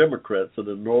Democrats and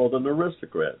the Northern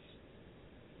aristocrats,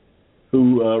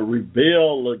 who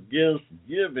rebelled against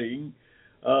giving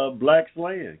blacks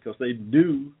land because they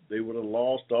knew they would have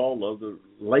lost all of the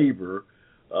labor,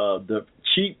 the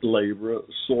cheap labor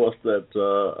source that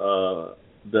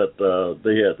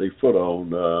they had their foot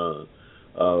on.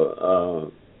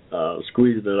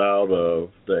 Squeezing it out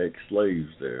of the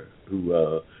ex-slaves there, who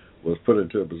was put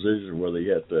into a position where they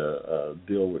had to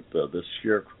deal with this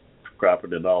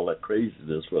sharecropping and all that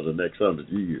craziness for the next 100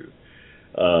 years.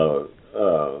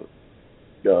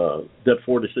 That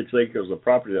 46 acres of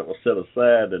property that was set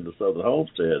aside in the Southern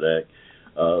Homestead Act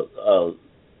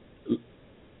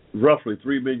roughly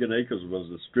 3 million acres was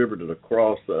distributed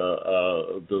across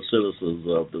the citizens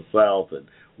of the South, and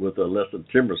with less than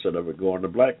 10% of it going to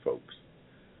black folks.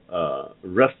 The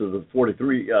rest of the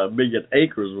 43 million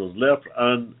acres was left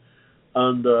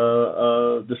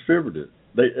undistributed.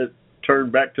 It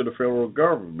turned back to the federal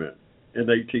government in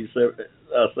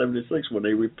 1876 when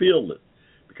they repealed it,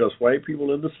 because white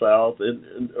people in the South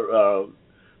and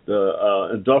the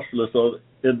industrialists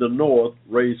in the North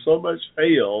raised so much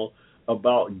hell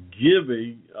about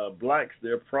giving blacks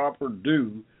their proper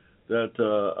due that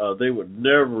they would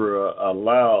never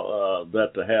allow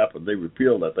that to happen. They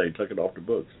repealed that thing, took it off the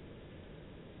books.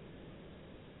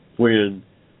 When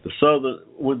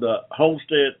the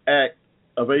Homestead Act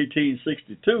of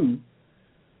 1862,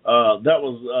 that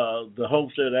was the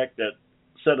Homestead Act that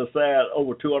set aside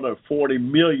over 240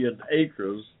 million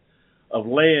acres of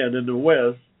land in the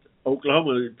West.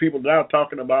 Oklahoma, people now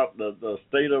talking about the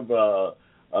state of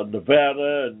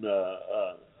Nevada and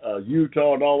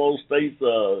Utah and all those states,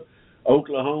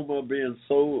 Oklahoma being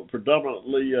so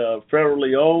predominantly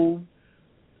federally owned.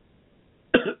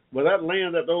 Well, that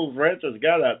land that those ranchers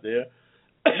got out there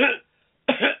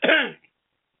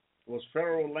was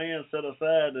federal land set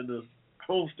aside in the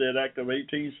Homestead Act of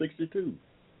 1862.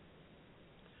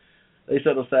 They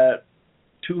set aside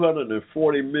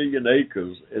 240 million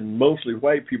acres, and mostly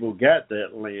white people got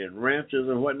that land. Ranchers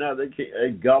and whatnot,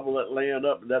 they gobbled that land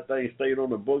up, and that thing stayed on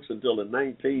the books until the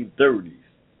 1930s.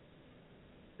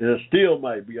 And it still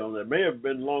might be on there. It may have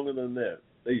been longer than that.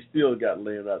 They still got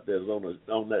land out there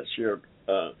on that share,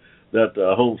 that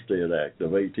Homestead Act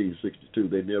of 1862.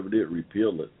 They never did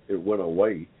repeal it. It went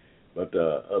away. But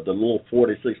the little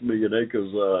 46 million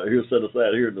acres here set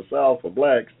aside here in the South for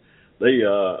blacks, they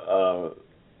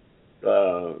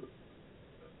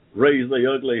raised their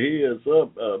ugly heads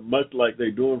up, much like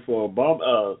they're doing for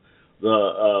Obama,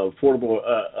 the Affordable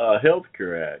Health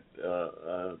Care Act,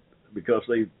 because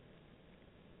they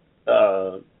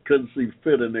couldn't see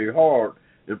fit in their heart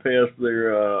and pass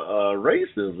their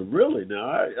racism. Really,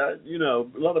 now a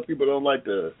lot of people don't like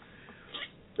to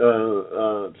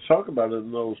talk about it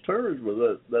in those terms,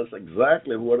 but that's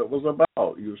exactly what it was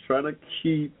about. He was trying to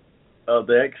keep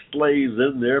the ex-slaves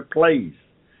in their place.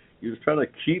 He was trying to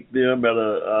keep them at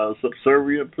a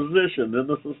subservient position in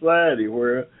the society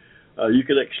where you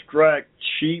could extract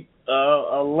cheap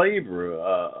labor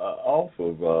off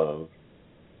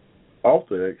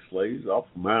the ex-slaves, off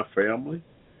of my family,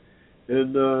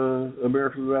 and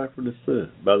Americans of African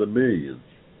descent by the millions.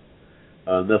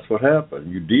 And that's what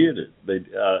happened. You did it. They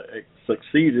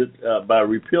succeeded by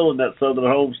repealing that Southern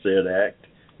Homestead Act.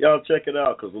 Y'all check it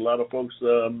out, because a lot of folks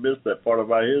miss that part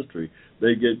of our history.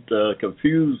 They get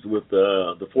confused with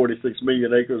the 46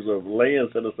 million acres of land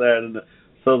set aside in the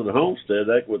Southern Homestead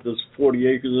Act with this 40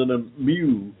 acres and a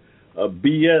mule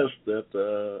BS that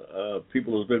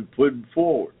people have been putting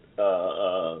forward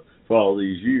for all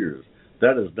these years.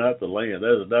 That is not the land.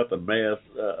 That is not the mass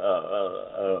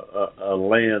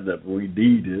land that we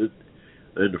needed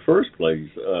in the first place.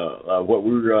 What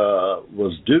we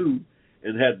was due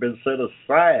and had been set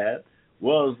aside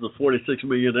was the 46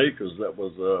 million acres that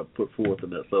was put forth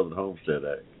in that Southern Homestead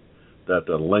Act that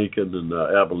Lincoln and the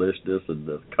abolitionists and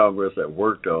the Congress that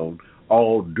worked on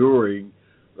all during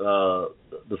the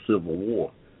Civil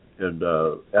War. And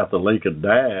after Lincoln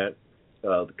died,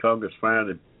 the Congress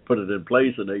finally put it in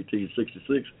place in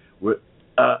 1866 with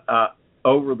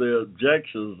over the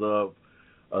objections of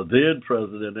then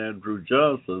President Andrew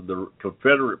Johnson, the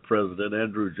Confederate President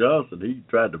Andrew Johnson. He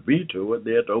tried to veto it.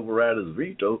 They had to override his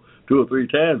veto 2 or 3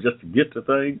 times just to get the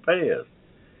thing passed.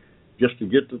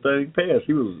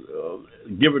 He was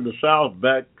giving the South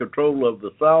back control of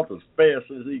the South as fast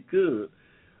as he could.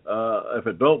 If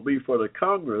it don't be for the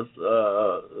Congress,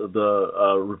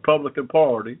 the Republican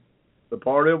Party, the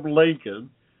party of Lincoln,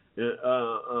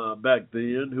 back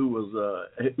then,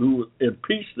 who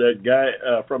impeached that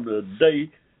guy from the day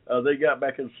they got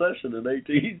back in session in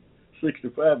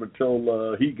 1865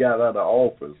 until he got out of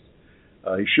office.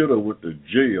 He should have went to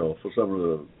jail for some of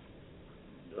the.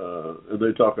 And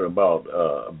they're talking about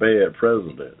a bad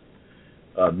president,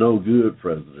 no good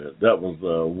president. That was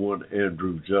one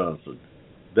Andrew Johnson.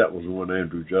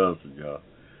 Y'all.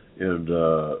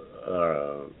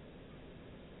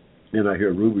 And I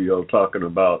hear Rubio talking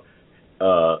about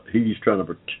he's trying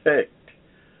to protect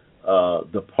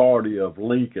the party of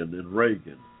Lincoln and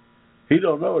Reagan. He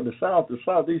don't know in the South,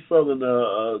 these Southern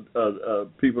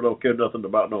people don't care nothing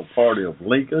about no party of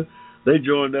Lincoln. They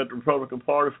joined that Republican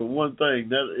Party for one thing,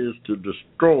 that is to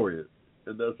destroy it.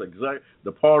 And that's exactly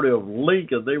the party of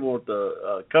Lincoln. They want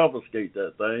to confiscate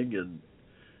that thing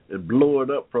and blow it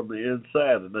up from the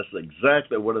inside, and that's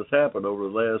exactly what has happened over the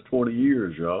last 20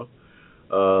 years, y'all.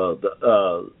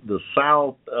 The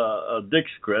South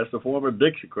Dixiecrats, the former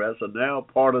Dixiecrats, are now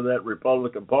part of that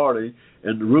Republican Party.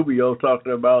 And Rubio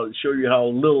talking about, show you how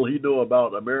little he know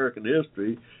about American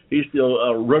history. He's still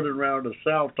running around the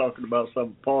South talking about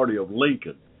some party of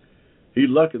Lincoln. He's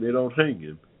lucky they don't hang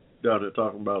him down there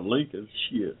talking about Lincoln.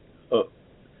 Shit.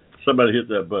 Somebody hit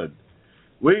that button.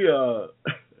 We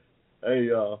hey,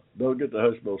 don't get the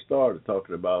Hushmo started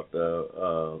talking about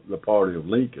the party of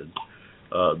Lincoln.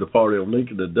 The party of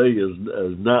Lincoln today is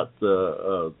not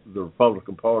the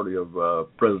Republican Party of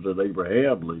President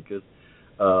Abraham Lincoln.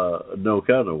 No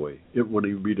kind of way. It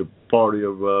wouldn't even be the party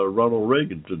of Ronald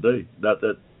Reagan today.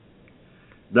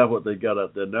 Not what they got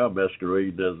out there now,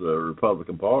 masquerading as a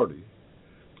Republican Party.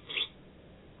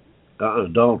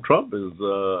 Donald Trump is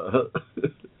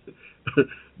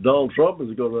Donald Trump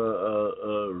is going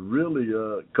to really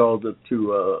cause it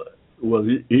to. Well,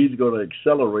 he's going to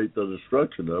accelerate the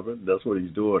destruction of it. That's what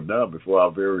he's doing now before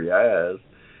our very eyes,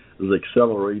 is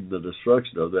accelerating the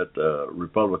destruction of that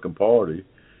Republican Party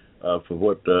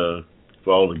for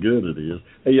all the good it is.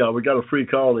 Hey, y'all, we got a free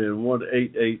call in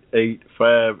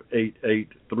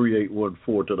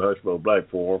 1-888-588-3814 to the Hushmo Black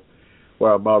Forum,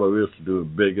 where our motto is to do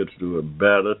it bigger, to do it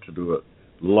better, to do it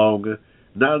longer.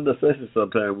 Not in the session,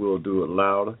 sometimes we'll do it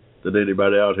louder than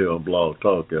anybody out here on Blog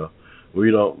Talk, y'all.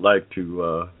 We don't like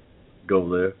to go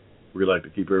there. We like to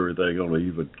keep everything on an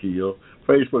even keel.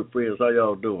 Facebook friends, how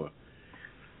y'all doing?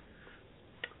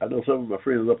 I know some of my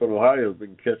friends up in Ohio have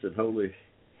been catching holy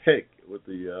heck with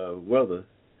the weather,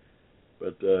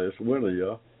 but it's winter,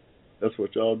 y'all. That's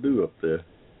what y'all do up there.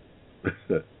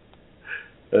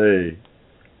 Hey.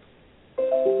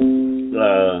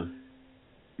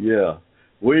 Yeah.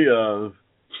 We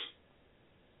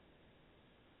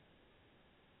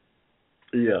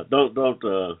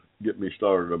don't get me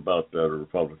started about the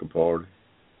Republican Party,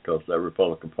 because that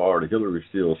Republican Party, Hillary's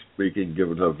still speaking,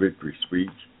 giving her victory speech.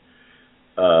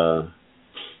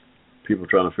 People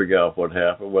trying to figure out what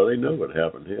happened. Well, they know what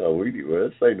happened. Hell,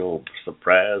 this ain't no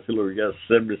surprise. Hillary got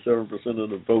 77%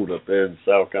 of the vote up there in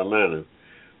South Carolina,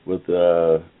 with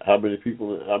how many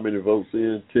votes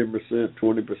in? 10%,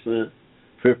 20%,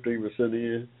 15%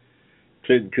 in.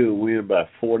 Clinton could win by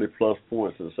 40 plus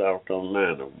points in South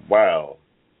Carolina. Wow.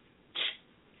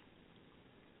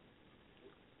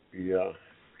 Yeah.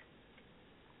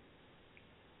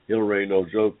 Hillary ain't no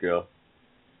joke, y'all.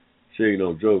 She ain't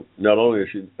no joke. Not only is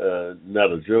she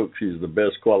not a joke, she's the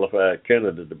best qualified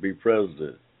candidate to be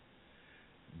president,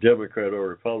 Democrat or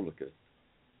Republican,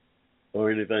 or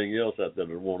anything else out there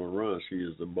that want to run. She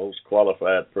is the most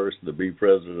qualified person to be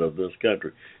president of this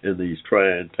country in these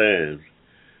trying times,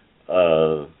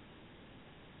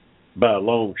 by a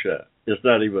long shot. It's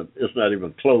not even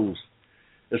close.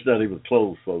 It's not even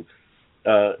close, folks.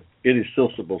 Any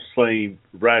sensible, sane,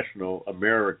 rational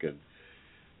American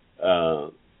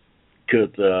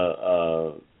could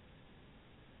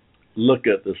look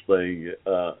at this thing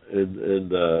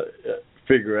and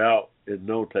figure out in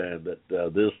no time that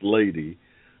this lady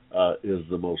is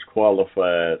the most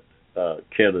qualified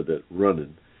candidate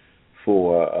running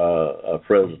for a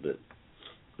president,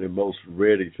 and most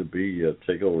ready to be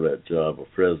take over that job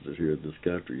of president here in this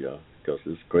country, y'all. Because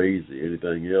it's crazy.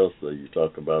 Anything else that you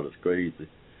talk about is crazy.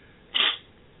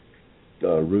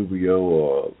 Rubio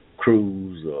or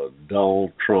Cruz or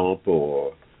Donald Trump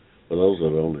or, well, those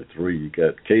are the only three. You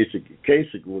got Kasich.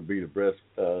 Kasich would be the best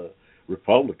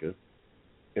Republican,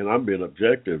 and I'm being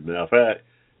objective now.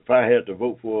 If I had to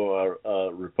vote for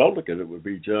a Republican, it would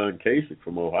be John Kasich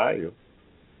from Ohio.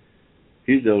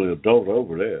 He's the only adult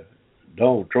over there.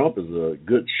 Donald Trump is a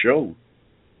good show.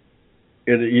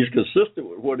 And he's consistent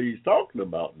with what he's talking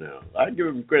about now. I give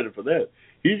him credit for that.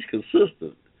 He's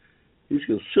consistent. He's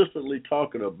consistently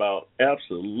talking about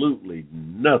absolutely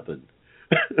nothing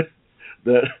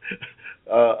that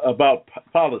about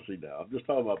policy now. I'm just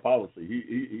talking about policy.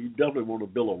 He definitely want to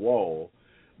build a wall,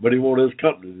 but he want his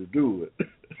company to do it.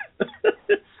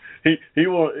 he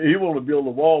want to build a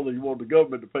wall, and he want the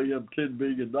government to pay him $10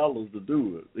 billion to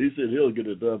do it. He said he'll get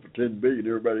it done for $10 billion.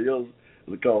 Everybody else,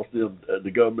 it'll cost them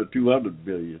the government $200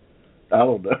 billion. I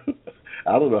don't know.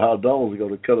 I don't know how Donald's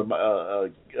going to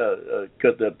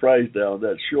cut that price down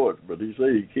that short, but he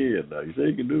said he can now. He said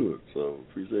he can do it. So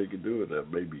if he said he can do it, then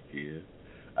maybe he can.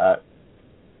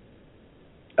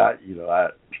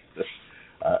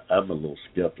 I'm a little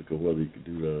skeptical whether he can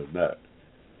do that or not.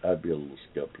 I'd be a little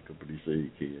skeptical, but he said he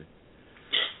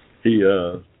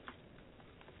can.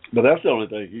 But that's the only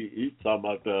thing he's talking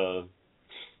about.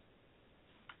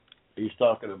 He's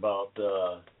talking about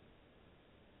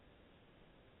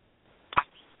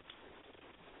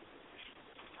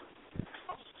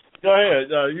Go ahead.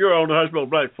 You're on the Hushmo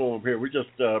Black Forum here. We just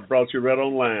brought you right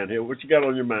online here. What you got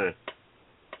on your mind?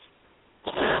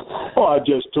 Oh, I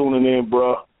just tuning in,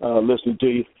 bro. Listening to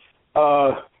you.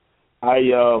 I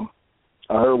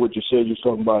heard what you said. You're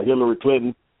talking about Hillary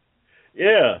Clinton.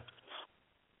 Yeah.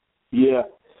 Yeah.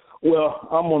 Well,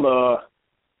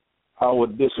 I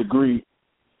would disagree.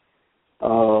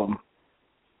 But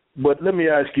let me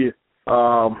ask you,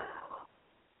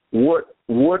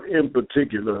 what in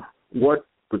particular, what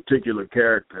particular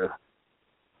character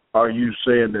are you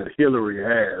saying that Hillary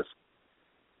has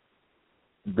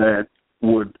that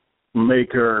would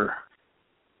make her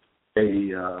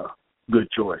a good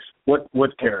choice? What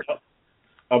character?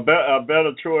 A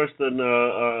better choice than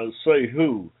say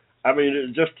who? I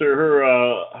mean, just to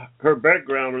her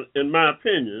background. In my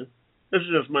opinion, this is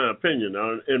just my opinion.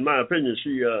 In my opinion,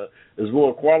 she is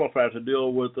more qualified to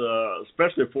deal with,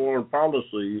 especially foreign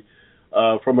policy,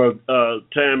 from her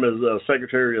time as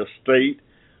Secretary of State.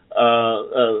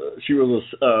 She was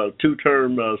a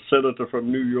two-term senator from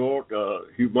New York, a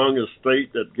humongous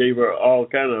state that gave her all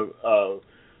kind of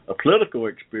a political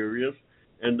experience.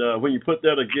 And when you put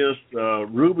that against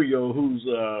Rubio, who's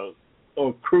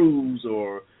or Cruz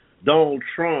or Donald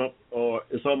Trump, or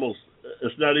it's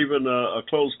not even a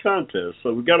close contest.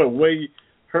 So we got to weigh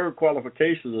her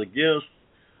qualifications against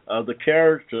the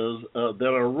characters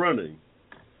that are running.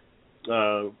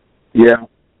 Yeah.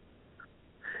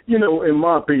 You know, in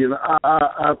my opinion,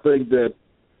 I think that,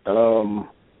 well,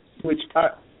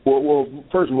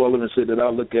 first of all, let me say that I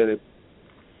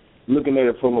looking at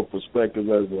it from a perspective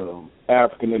as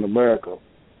African in America.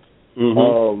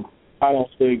 Mm-hmm. I don't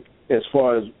think, as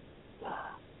far as,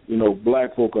 you know,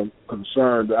 black folk are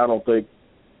concerned, I don't think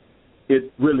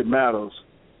it really matters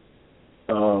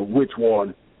which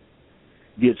one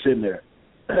gets in there.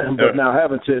 But now,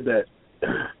 having said that,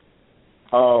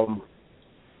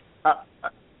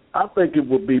 I think it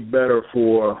would be better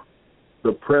for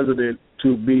the president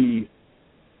to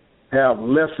have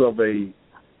less of a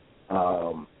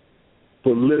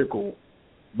political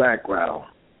background,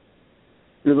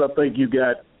 because I think you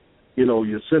got, you know,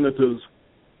 your senators,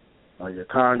 your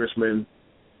congressmen,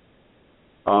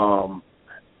 all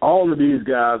of these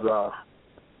guys are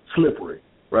slippery,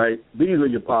 right? These are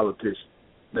your politicians.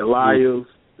 They're liars,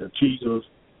 they're cheaters.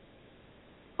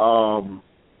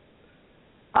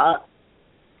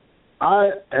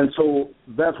 And so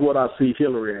that's what I see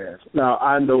Hillary as. Now,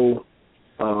 I know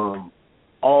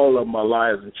all of them are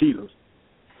liars and cheaters,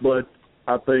 but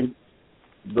I think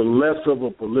the less of a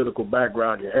political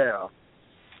background you have,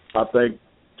 I think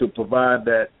to provide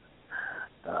that,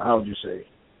 how would you say,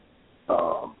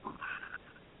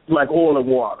 like oil and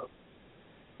water.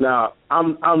 Now,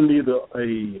 I'm neither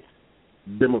a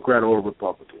Democrat or a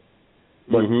Republican,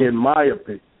 but in my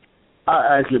opinion,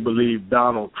 I actually believe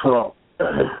Donald Trump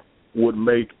would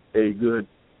make a good.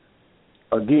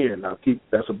 Again, now keep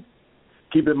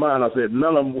in mind, I said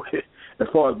none of them. As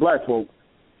far as black folk,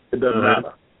 it doesn't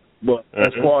matter. But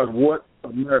as far as what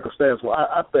America stands for,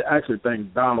 I actually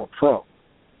think Donald Trump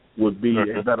would be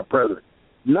a better president.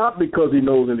 Not because he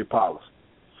knows any policy.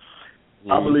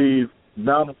 I believe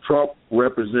Donald Trump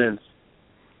represents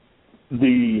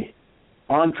the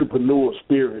entrepreneur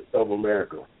spirit of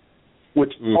America,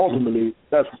 which ultimately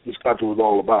that's what this country was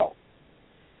all about.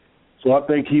 So I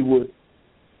think he would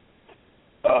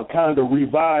kind of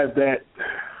revive that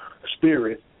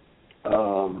spirit,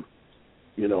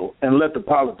 you know, and let the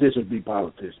politicians be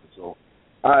politicians. So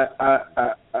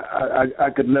I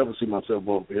could never see myself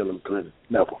voting for Hillary Clinton.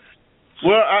 Never.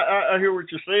 Well, I hear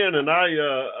what you're saying, and I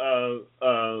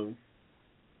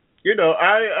you know,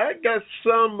 I got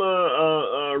some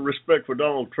respect for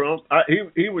Donald Trump.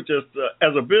 He was just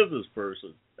as a business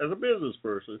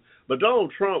person, but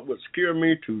Donald Trump would scare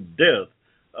me to death.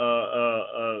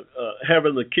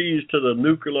 Having the keys to the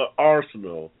nuclear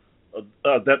arsenal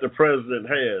that the president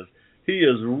has. He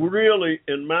is really,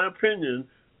 in my opinion,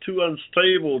 too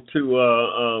unstable to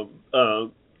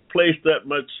place that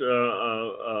much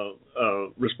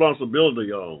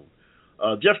responsibility on.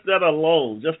 Just that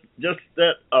alone,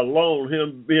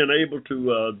 him being able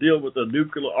to deal with the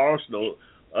nuclear arsenal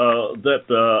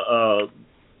that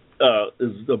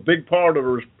is a big part of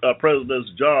the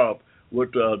president's job,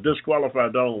 would disqualify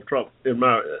Donald Trump.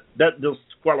 That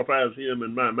disqualifies him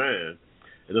in my mind.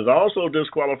 And it also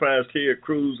disqualifies Ted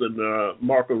Cruz and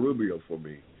Marco Rubio for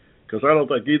me, because I don't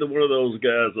think either one of those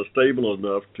guys are stable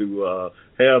enough to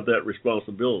have that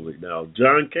responsibility. Now,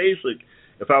 John Kasich,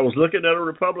 if I was looking at a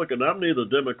Republican, I'm neither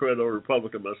Democrat or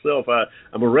Republican myself.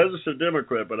 I'm a registered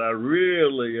Democrat, but I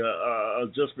really,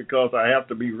 just because I have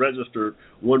to be registered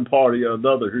one party or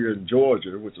another here in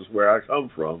Georgia, which is where I come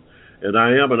from, And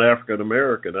I am an African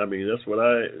American. I mean, that's what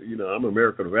I'm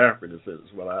American of African descent.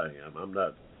 Is what I am. I'm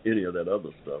not any of that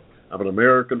other stuff. I'm an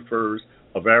American first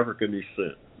of African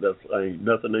descent. I ain't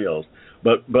nothing else.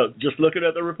 But just looking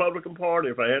at the Republican Party,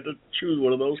 if I had to choose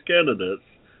one of those candidates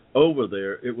over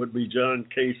there, it would be John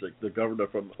Kasich, the governor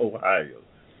from Ohio.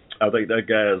 I think that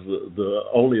guy is the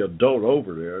only adult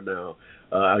over there now.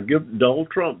 I give Donald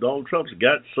Trump. Donald Trump's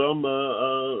got some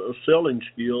selling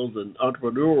skills and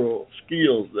entrepreneurial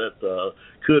skills that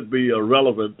could be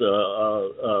relevant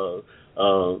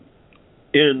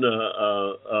in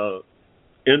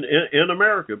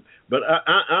America. But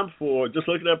I'm for just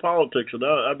looking at politics, and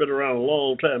I've been around a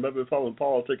long time. I've been following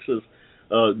politics since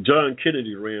John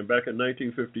Kennedy ran back in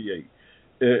 1958.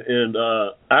 And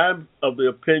I'm of the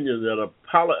opinion that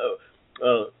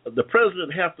the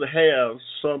president has to have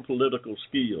some political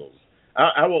skills.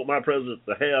 I want my president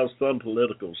to have some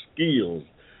political skills.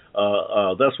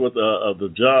 That's what the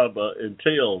job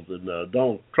entails, and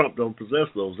Donald Trump don't possess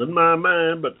those in my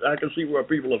mind. But I can see where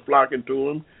people are flocking to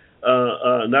him,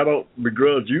 and I don't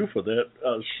begrudge you for that,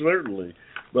 certainly.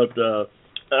 But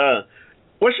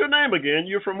what's your name again?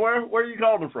 You're from where? Where are you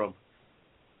calling from?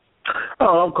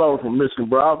 Oh, I'm calling from Michigan,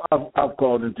 bro. I've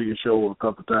called into your show a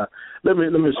couple of times. Let me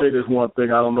say this one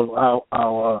thing. I don't know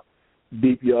how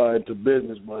deep you are into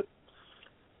business, but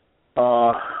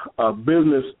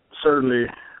business certainly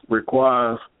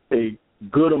requires a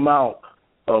good amount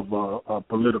of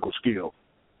political skill.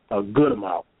 A good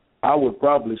amount. I would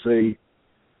probably say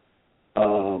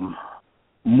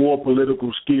more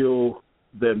political skill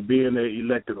than being an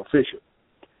elected official.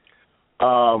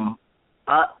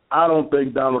 I don't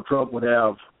think Donald Trump would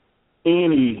have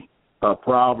any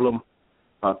problem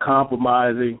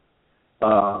compromising,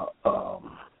 going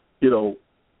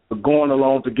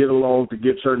along to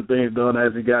get certain things done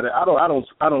as he got it. I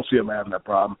don't see him having that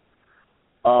problem.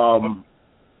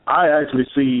 I actually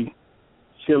see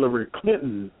Hillary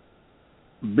Clinton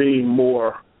being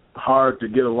more hard to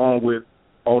get along with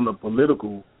on the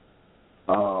political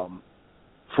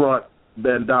front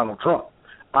than Donald Trump.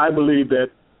 I believe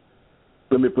that.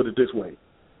 Let me put it this way.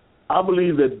 I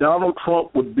believe that Donald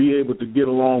Trump would be able to get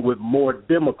along with more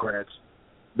Democrats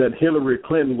than Hillary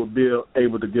Clinton would be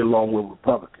able to get along with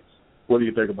Republicans. What do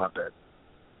you think about that?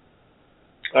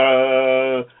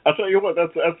 I'll tell you what.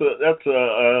 That's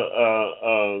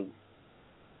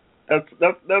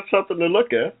something to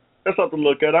look at. That's something to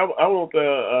look at. I won't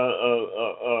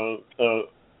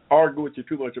argue with you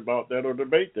too much about that or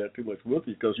debate that too much with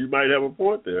you, because you might have a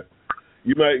point there.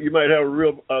 You might have a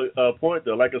real point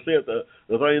there. Like I said, the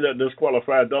thing that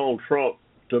disqualified Donald Trump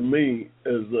to me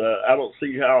is I don't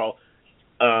see how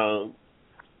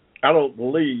I don't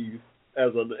believe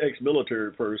as an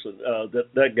ex-military person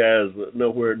that guy is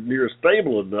nowhere near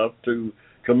stable enough to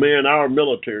command our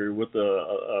military with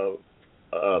the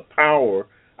power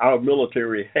our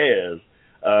military has.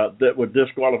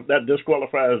 That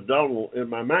disqualifies Donald in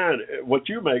my mind. What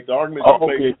you make, the argument you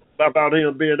make about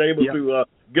him being able to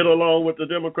get along with the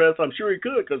Democrats, I'm sure he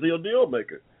could, because he's a deal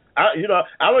maker. I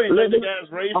don't even think the guy's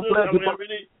racist.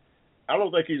 I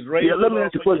don't think he's racist. Yeah, let me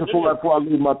ask you a question before I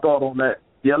lose my thought on that.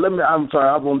 Yeah, I'm sorry,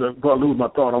 I want to lose my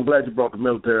thought. I'm glad you brought the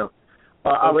military up.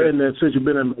 And since you've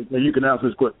been in, you can answer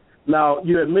this question. Now,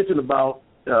 you had mentioned about,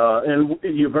 and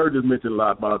you've heard this mentioned a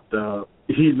lot about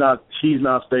she's not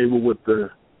stable with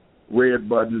the red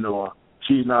button, or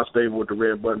she's not stable with the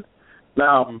red button.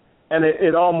 Now, and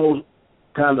it almost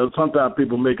kind of, sometimes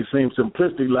people make it seem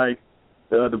simplistic, like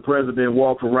the president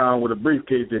walks around with a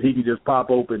briefcase that he can just pop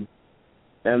open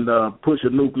and push a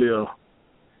nuclear,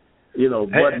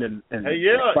 button and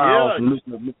file some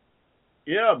nuclear.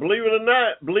 Yeah, believe it or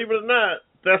not,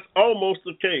 that's almost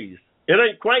the case. It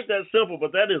ain't quite that simple,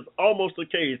 but that is almost the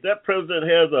case. That president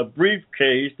has a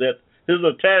briefcase that his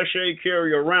attaché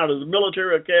carry around, his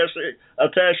military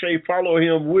attaché follow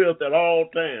him with at all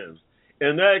times,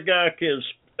 and that guy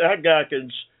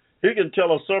can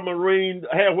tell a submarine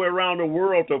halfway around the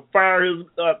world to fire his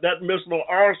that missile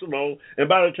arsenal, and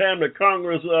by the time the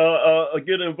Congress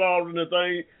get involved in the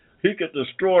thing, he could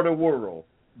destroy the world.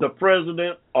 The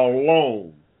president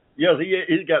alone. Yes,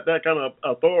 he's got that kind of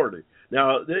authority.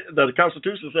 Now, the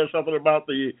Constitution says something about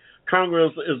the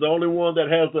Congress is the only one that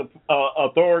has the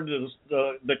authority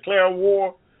to declare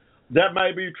war. That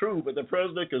might be true, but the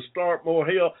president can start more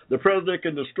hell. The president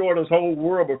can destroy this whole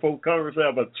world before Congress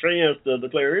have a chance to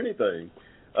declare anything.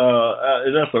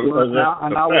 And that's a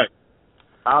fact.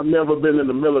 I've never been in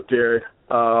the military.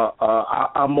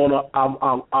 I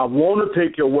want to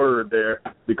take your word there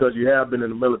because you have been in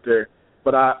the military.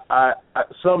 But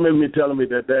some of me telling me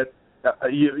that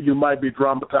you might be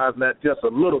dramatizing that just a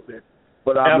little bit.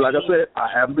 But like I said, I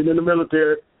haven't been in the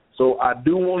military, So I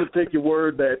do want to take your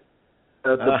word that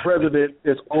the president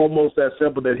is almost that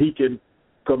simple that he can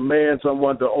command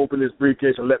someone to open his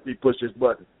briefcase and let me push this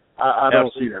button. I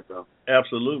don't see that, bro.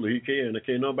 Absolutely, he can. There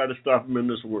can't nobody stop him in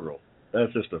this world.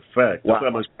 That's just a fact. Wow. That's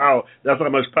how much power. That's how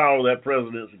much power that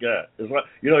president's got. It's like,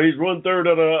 you know, he's 1/3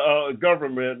 of the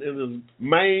government, and his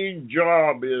main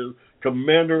job is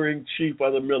commander in chief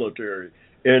of the military.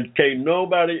 And can't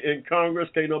nobody in Congress,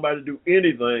 can't nobody do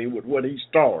anything with what he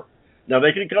started. Now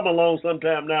they can come along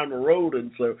sometime down the road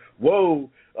and say, "Whoa,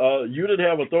 you didn't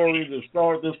have authority to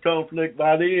start this conflict."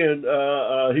 By then,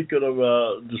 he could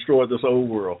have destroyed this whole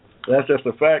world. That's just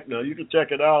a fact. Now you can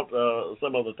check it out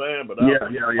some other time. But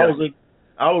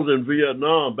I was in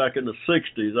Vietnam back in the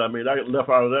 '60s. I mean, I left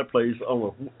out of that place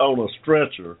on a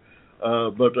stretcher.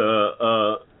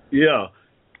 Yeah.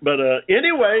 But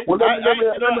anyway, well, go ahead.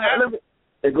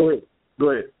 Go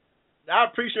ahead. I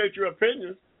appreciate your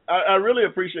opinion. I really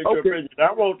appreciate your opinion.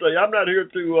 I won't tell you. I'm not here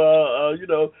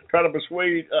to try to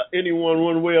persuade anyone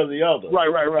one way or the other.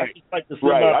 Right.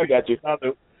 I got you.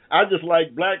 I just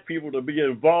like black people to be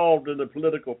involved in the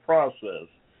political process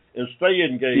and stay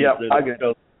engaged in it.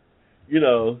 Because,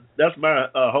 that's my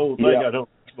whole thing. I don't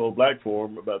suppose Black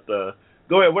Forum. But go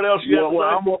ahead. What else you have to say?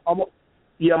 I'm going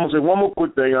to say one more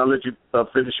quick thing. I'll let you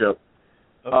finish up.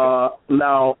 Okay.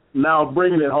 Now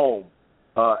bringing it home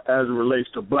as it relates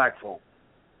to black folk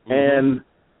and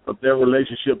their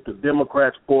relationship to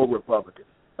Democrats or Republicans.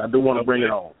 I do want to bring it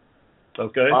home.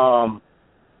 Okay.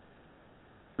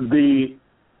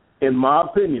 In my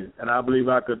opinion, and I believe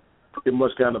I could pretty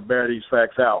much kind of bear these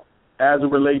facts out, as it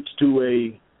relates to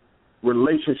a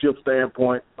relationship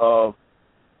standpoint of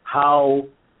how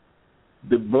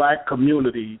the black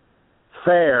community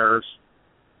fares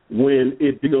when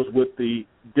it deals with the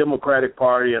Democratic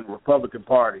Party and Republican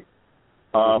Party.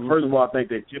 First of all, I think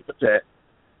they tip for tat.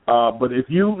 But if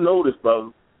you notice,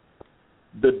 brother,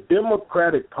 the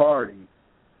Democratic Party,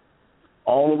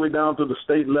 all the way down to the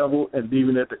state level and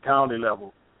even at the county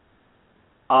level,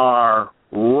 are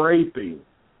raping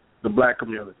the black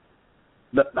community.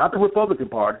 Not the Republican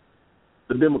Party,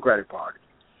 the Democratic Party.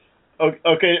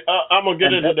 Okay, I'm going to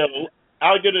get into that.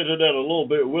 I'll get into that a little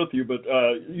bit with you, but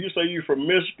you say you're from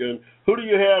Michigan. Who do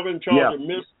you have in charge of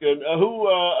Michigan? Who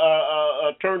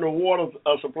turned the water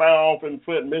supply off in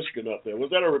Flint, Michigan up there? Was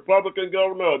that a Republican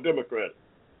governor or a Democrat?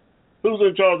 Who's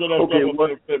in charge of that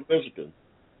government in Flint, Michigan?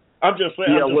 I'm just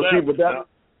saying. Let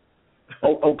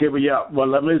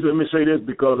me say this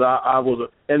because I was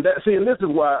and this is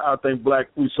why I think we're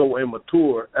so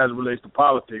immature as it relates to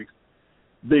politics.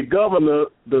 The governor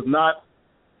does not.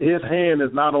 His hand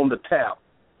is not on the tap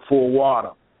for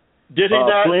water. Did he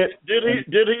not? Did he?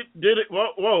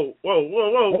 Whoa!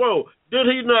 Did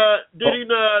he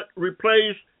not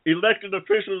replace elected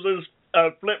officials in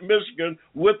Flint, Michigan,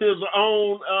 with his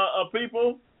own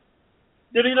people?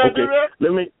 Did he not do that?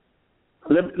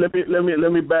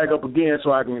 Let me back up again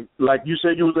so I can. Like you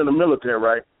said, you was in the military,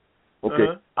 right?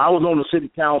 Okay. I was on the city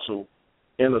council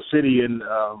in a city in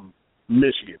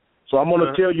Michigan. So I'm going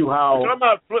to tell you how.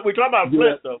 We're talking about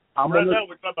Flint, though. I'm going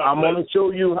to show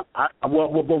you.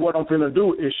 What I'm going to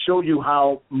do is show you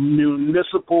how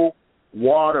municipal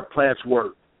water plants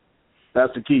work.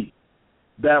 That's the key.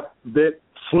 That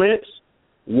Flint's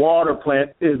water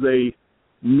plant is a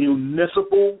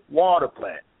municipal water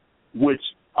plant,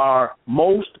 which are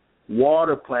most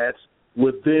water plants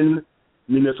within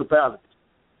municipalities.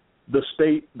 The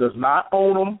state does not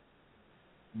own them.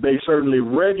 They certainly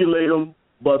regulate them.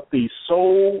 But the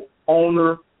sole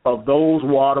owner of those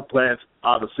water plants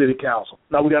are the city council.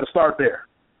 Now, we got to start there.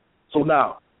 So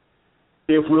now,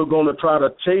 if we're going to try to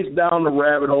chase down the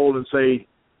rabbit hole and say,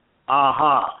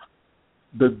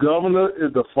 the governor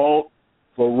is the fault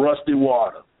for rusty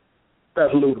water,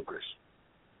 that's ludicrous.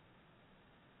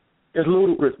 It's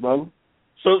ludicrous, brother.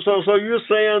 So you're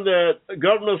saying that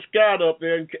Governor Scott up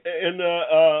there in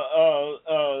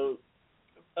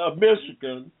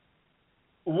Michigan,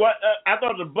 what I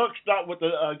thought the buck stopped with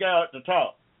the guy at the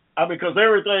top. Because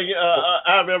everything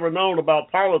I've ever known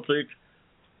about politics,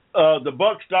 the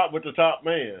buck stopped with the top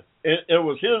man. It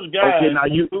was his guy who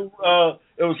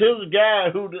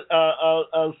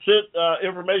sent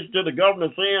information to the governor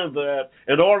saying that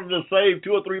in order to save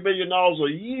 $2 or $3 million a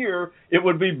year, it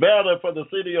would be better for the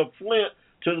city of Flint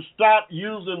to stop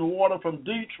using water from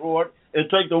Detroit and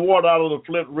take the water out of the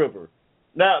Flint River.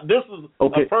 Now, this is a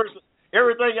person.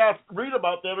 Everything I read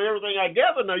about them, everything I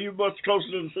gather, now you're much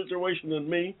closer to the situation than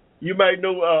me. You may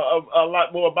know a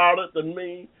lot more about it than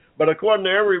me. But according to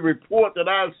every report that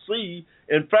I see,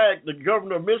 in fact, the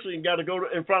governor of Michigan got to go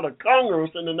in front of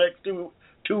Congress in the next two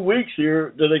weeks here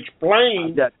to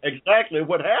explain exactly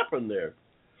what happened there.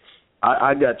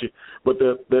 I got you. But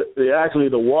the actually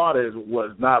the water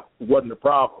wasn't the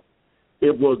problem.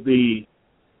 It was the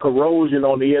corrosion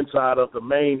on the inside of the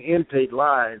main intake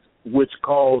lines, which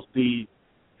caused the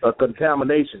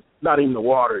contamination. Not even the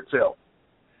water itself.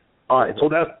 All right, so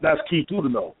that's key too to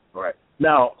know. All right.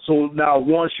 Now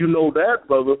once you know that,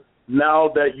 brother, now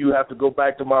that you have to go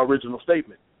back to my original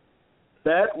statement.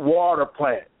 That water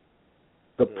plant,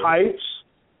 the pipes,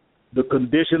 the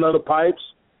condition of the pipes,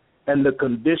 and the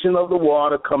condition of the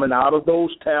water coming out of those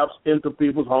taps into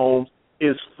people's homes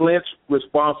is Flint's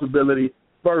responsibility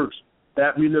first.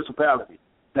 That municipality,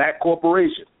 that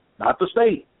corporation, not the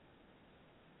state.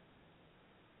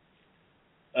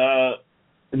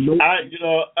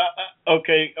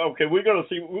 Okay. We're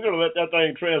gonna let that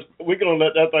thing play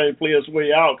its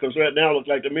way out, because right now it looks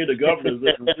like to me the governor's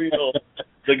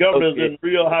in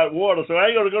real hot water. So I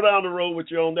ain't gonna go down the road with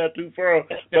you on that too far.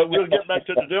 But we'll get back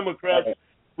to the Democrats.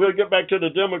 We'll get back to the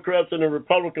Democrats and the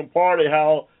Republican Party.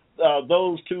 How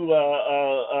those two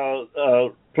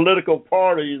political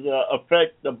parties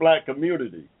affect the black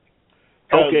community.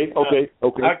 Okay.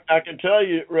 I can tell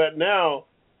you right now,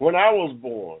 when I was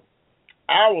born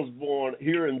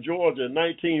here in Georgia in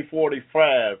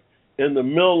 1945, in the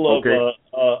middle of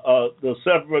the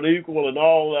separate equal and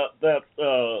all that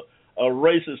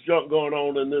racist junk going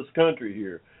on in this country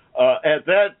here. At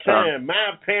that time,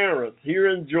 my parents here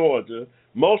in Georgia,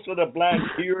 most of the blacks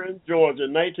here in Georgia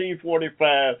in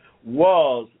 1945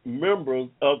 was members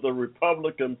of the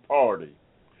Republican Party,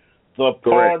 the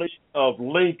Party of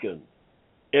Lincoln.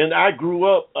 And I grew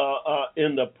up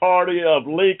in the Party of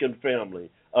Lincoln family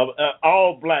of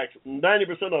all blacks.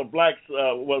 90% of blacks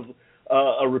was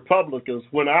Republicans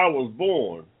when I was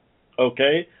born.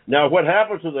 Okay. Now, what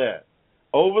happened to that?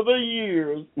 Over the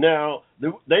years, now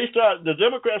the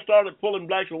Democrats started pulling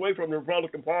blacks away from the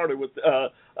Republican Party with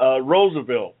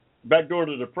Roosevelt back during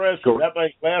the Depression. Cool. That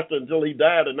thing lasted until he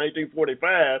died in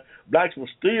 1945. Blacks were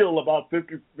still about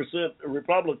 50%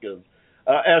 Republicans.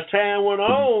 As time went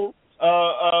on,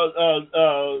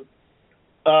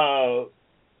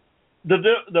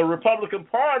 the Republican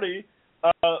Party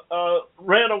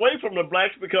ran away from the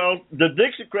blacks because the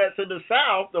Dixiecrats in the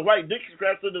South, the white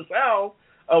Dixiecrats in the South,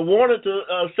 wanted to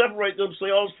separate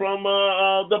themselves from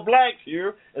the blacks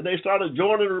here, and they started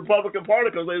joining the Republican Party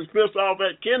because they was pissed off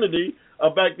at Kennedy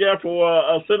back there for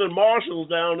sending marshals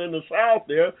down in the South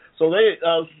there. So they,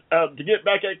 to get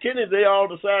back at Kennedy, they all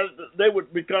decided that they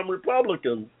would become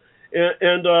Republicans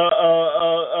and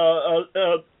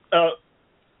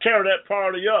tear that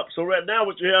party up. So right now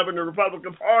what you have in the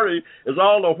Republican Party is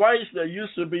all the whites that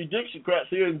used to be Dixiecrats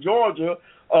here in Georgia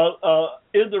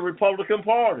in the Republican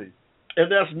Party. And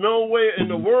there's no way in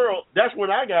the world, that's when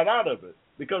I got out of it,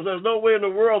 because there's no way in the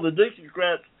world the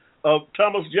Dixiecrats of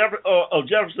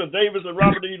Jefferson Davis and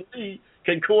Robert E. Lee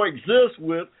can coexist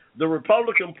with the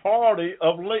Republican Party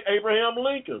of Abraham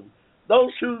Lincoln.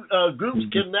 Those two groups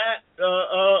cannot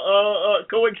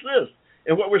coexist.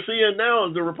 And what we're seeing now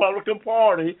is the Republican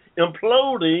Party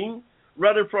imploding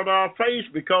right in front of our face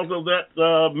because of that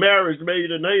marriage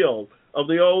made in hell of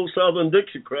the old Southern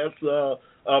Dixiecrats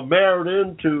married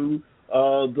into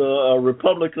the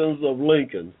Republicans of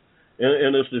Lincoln.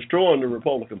 And it's destroying the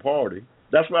Republican Party.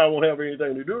 That's why I won't have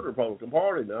anything to do with the Republican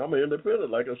Party now. I'm an independent.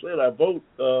 Like I said, I vote,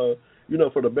 for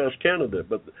the best candidate.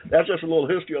 But that's just a little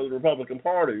history of the Republican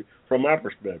Party from my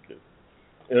perspective.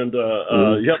 And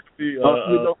you have to be...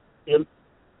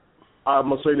 I'm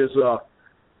going to say this.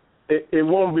 It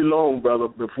won't be long, brother,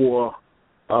 before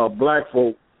black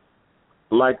folk,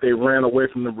 like they ran away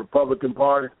from the Republican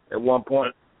Party at one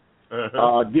point.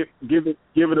 Give it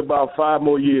about 5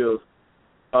 more years.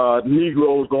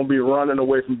 Negroes going to be running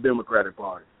away from the Democratic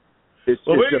Party. It's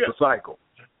just a cycle.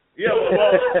 Yeah,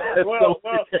 what I hope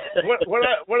is...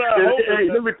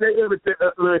 Let me tell you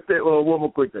one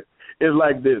more quick thing. It's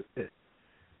like this.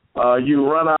 You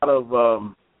run out of...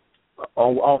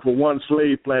 off of one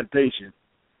slave plantation,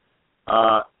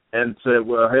 and said,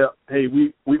 "Well, hey,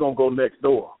 we gonna go next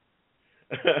door,"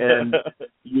 and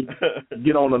you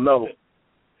get on another.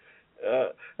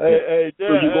 Hey, so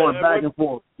you're going back and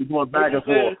forth. You're going back and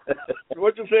forth.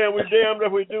 What you saying? We damned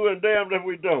if we do and damned if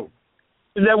we don't.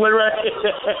 Is that what right?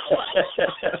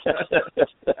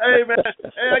 Hey man,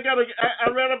 I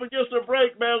ran up against the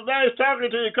break, man. Nice talking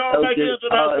to you. Call back in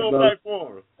tonight. Right, go back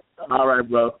for us. All right,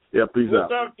 bro. Yeah, peace out.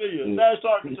 Good talking to you. Nice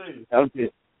talking to you.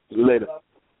 Okay. Later.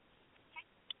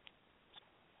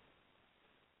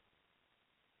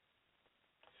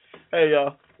 Hey,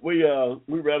 we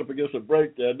ran up against a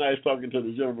break there. Nice talking to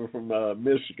the gentleman from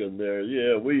Michigan there.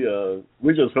 Yeah, we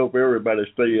just hope everybody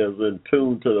stays in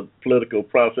tune to the political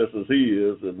process as he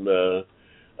is, and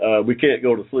we can't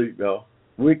go to sleep, y'all.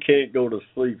 we can't go to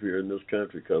sleep here in this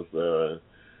country because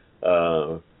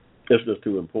it's just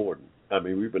too important. I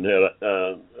mean, we've been had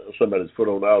somebody's foot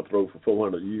on our throat for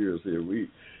 400 years here.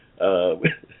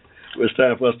 It's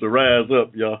time for us to rise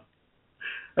up, y'all.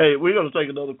 Hey, we're going to take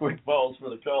another quick pause for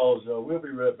the calls, y'all. We'll be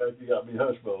right back. You got me,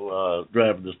 Hushmo,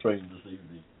 driving this train this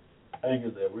evening. Hang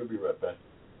in there. We'll be right back.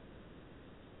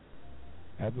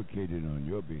 Advocated on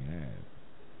your behalf,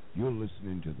 you're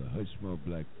listening to the Hushmo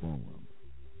Black Forum.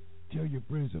 Tell your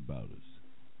friends about us.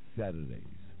 Saturdays,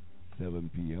 7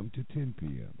 p.m. to 10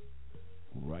 p.m.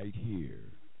 right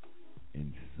here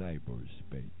in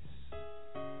cyberspace.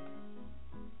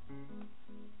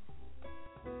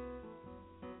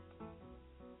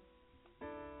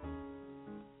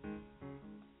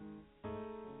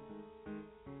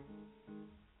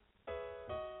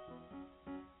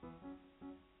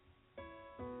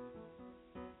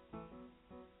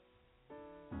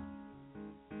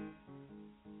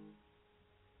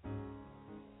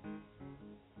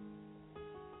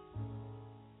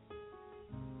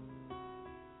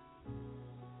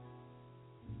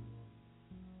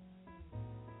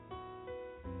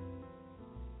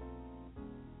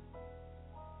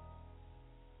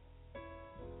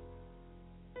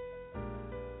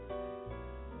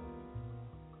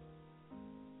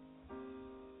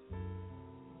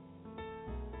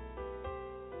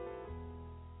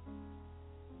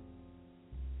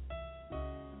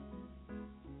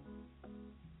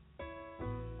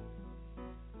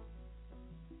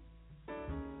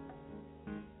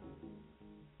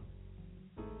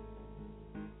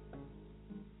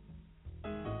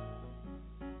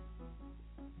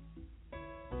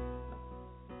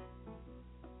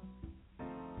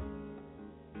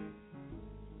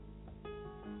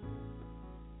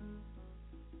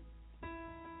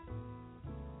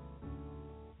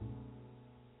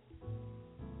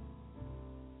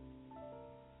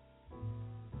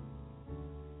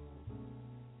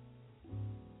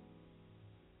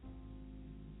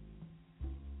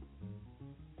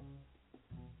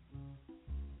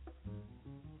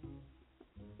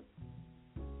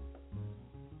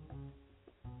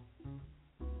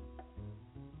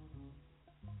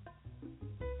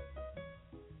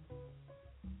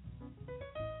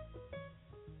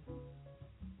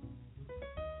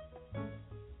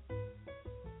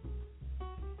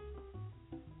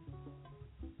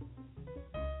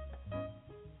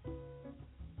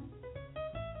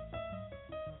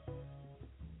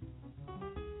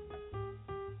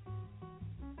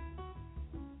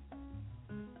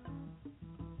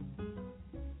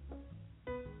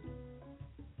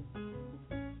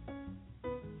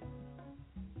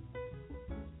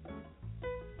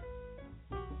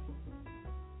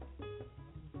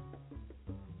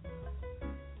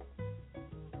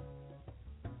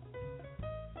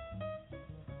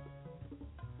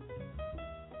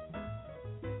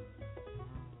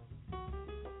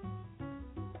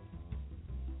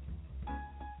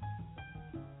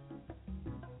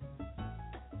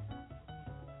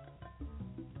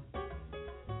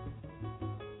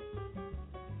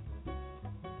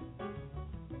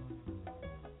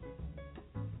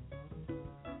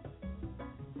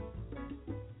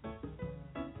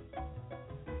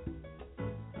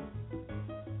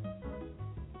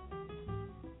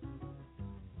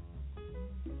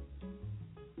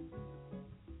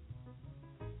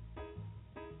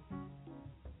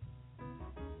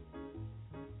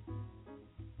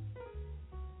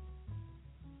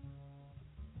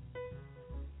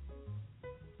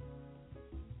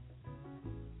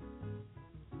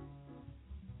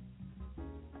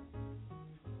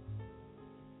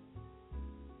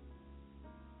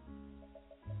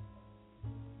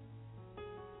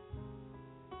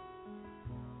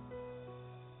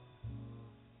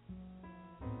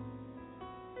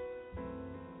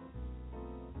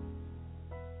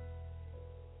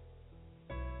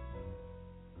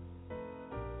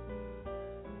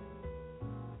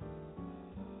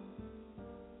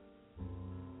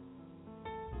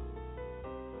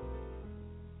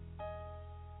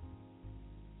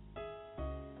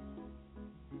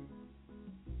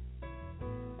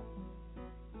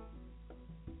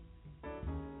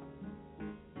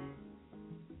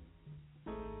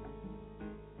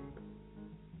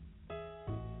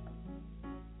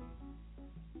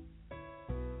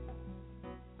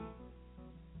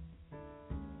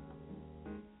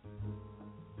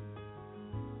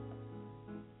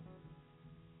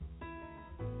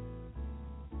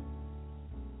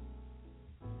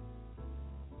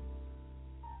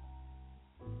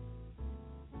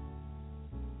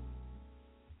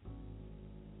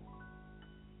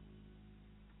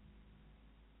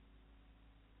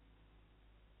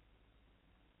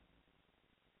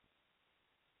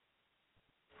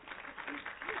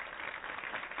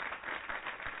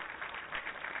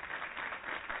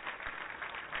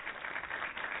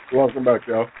 Welcome back,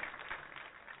 y'all.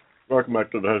 Welcome back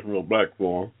to the Hushmo Black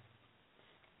Forum.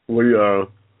 We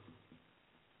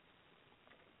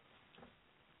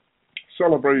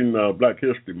celebrating Black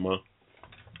History Month.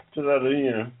 To that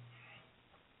end,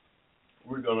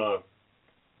 we're gonna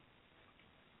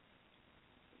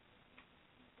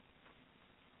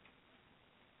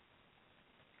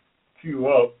queue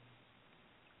up.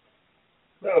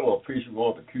 We have a little piece we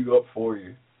want to queue up for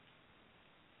you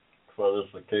for this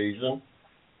occasion.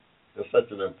 It's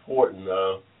such an important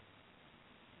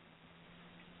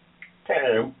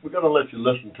time. We're going to let you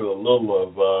listen to a little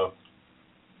of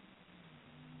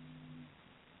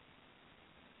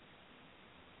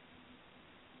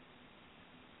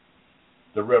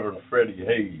the Reverend Freddie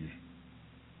Hayes.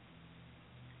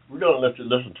 We're going to let you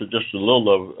listen to just a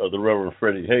little of the Reverend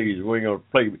Freddie Hayes. We're going to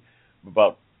play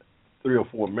about 3 or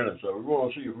 4 minutes of it. We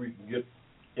want to see if we can get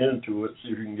into it, see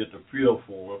if we can get the feel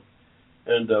for it.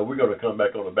 And we're going to come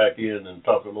back on the back end and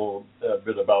talk a little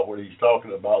bit about what he's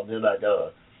talking about. And then I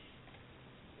got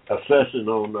a session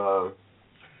on,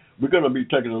 we're going to be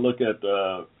taking a look at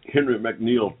Henry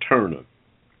McNeil Turner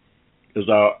as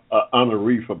our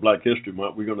honoree for Black History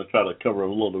Month. We're going to try to cover a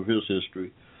little of his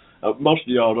history. Most of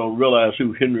y'all don't realize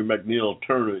who Henry McNeil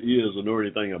Turner is or know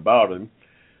anything about him.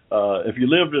 If you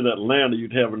lived in Atlanta,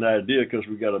 you'd have an idea because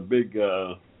we got a big,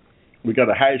 we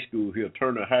got a high school here.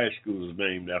 Turner High School is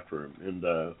named after him. And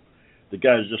the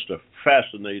guy's just a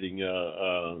fascinating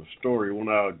story, one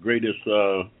of our greatest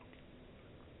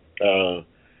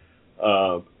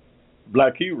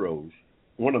black heroes.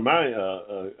 One of my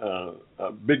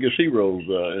biggest heroes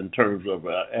in terms of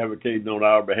advocating on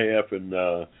our behalf and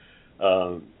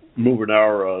moving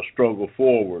our struggle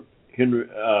forward, Henry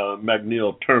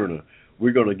McNeil Turner.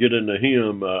 We're going to get into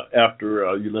him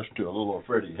after you listen to a little of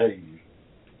Freddie Hayes.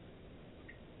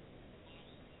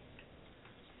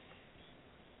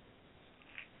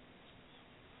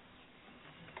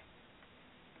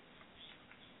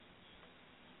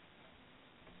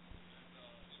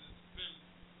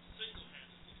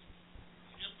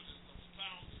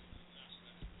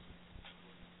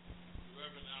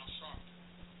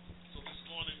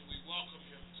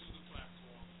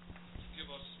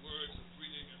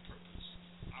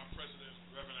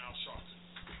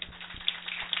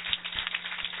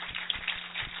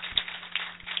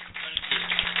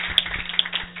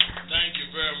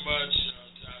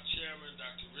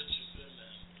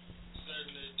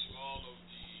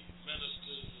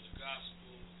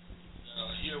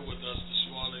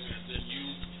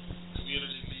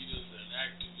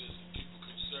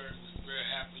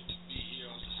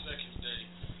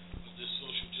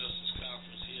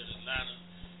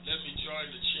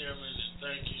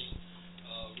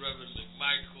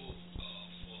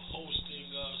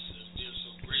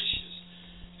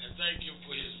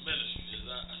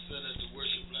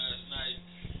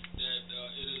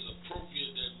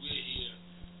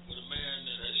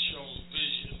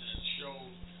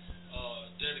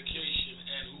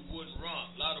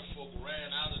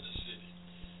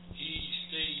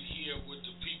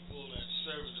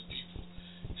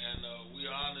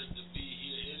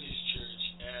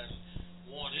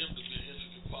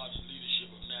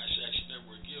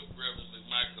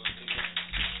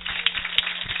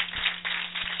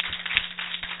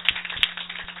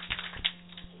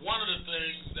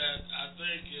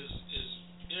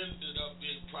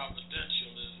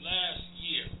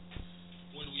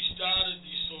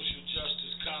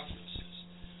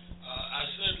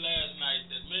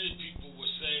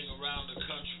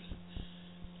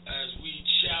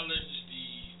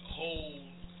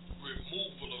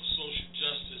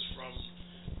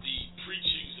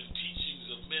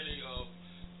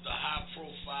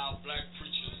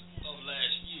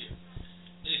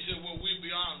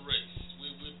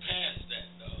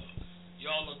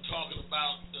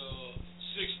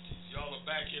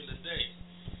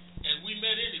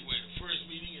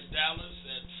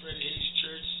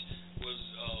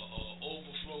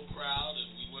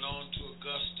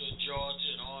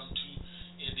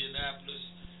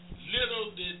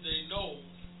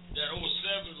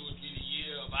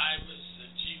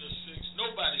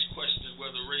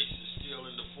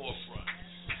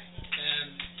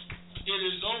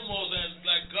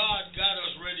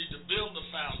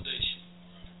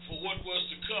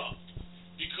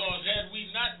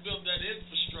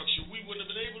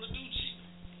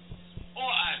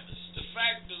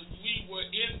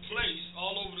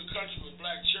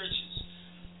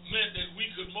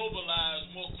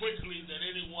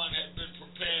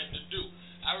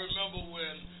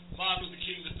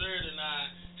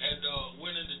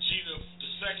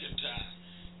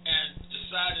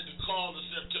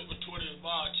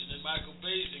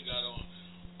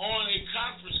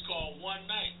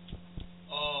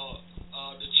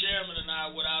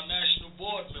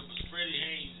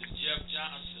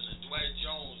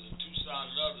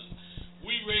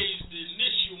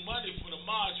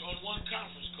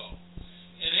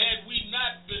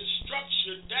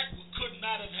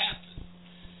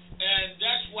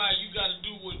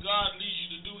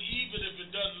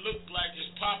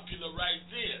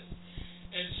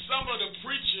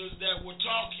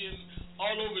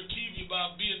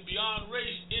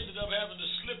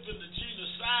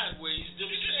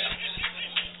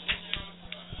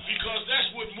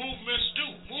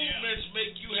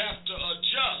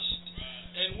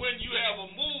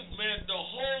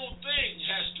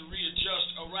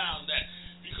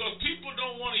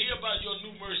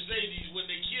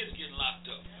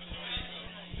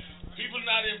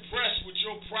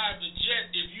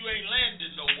 you ain't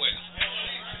landed nowhere.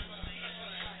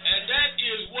 And that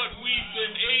is what we've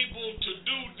been able to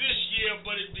do this year,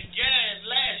 but it began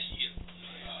last year.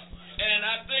 And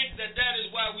I think that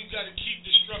is why we've got to keep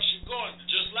the structure going,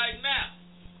 just like now.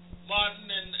 Martin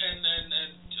and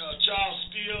Charles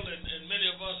Steele and many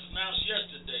of us announced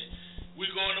yesterday, we're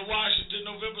going to Washington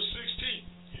November 16th.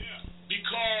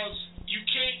 Because you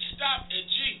can't stop at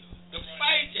Gina. The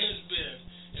fight has been,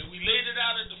 and we laid it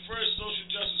out at the first Social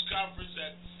Justice Conference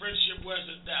at Friendship West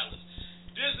in Dallas.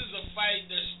 This is a fight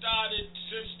that started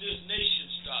since this nation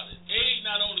started.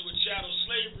 Not only with chattel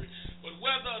slavery, but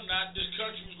whether or not this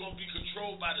country was going to be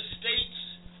controlled by the states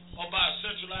or by a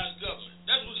centralized government.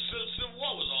 That's what the Civil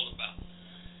War was all about.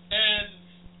 And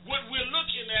what we're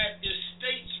looking at is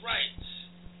states' rights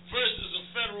versus a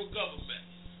federal government.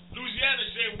 Louisiana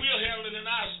said we'll handle it in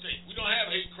our state. We don't have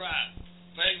hate crime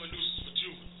for hanging nooses for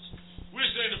juveniles.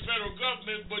 We're saying the federal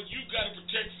government, but you got to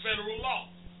protect federal law.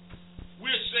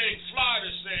 We're saying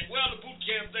Florida's saying, well, the boot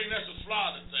camp thing, that's a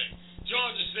Florida thing.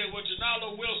 Georgia said, well,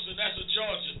 Janalo Wilson, that's a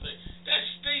Georgia thing. That's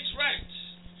states' rights.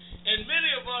 And many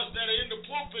of us that are in the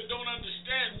pulpit don't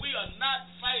understand we are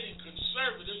not fighting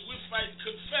conservatives, we're fighting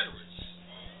Confederates.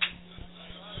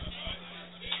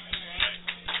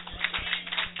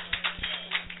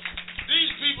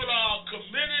 These people are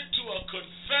committed to a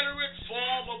Confederate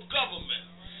form of government.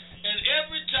 And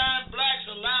every time blacks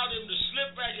allowed them to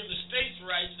slip back into states'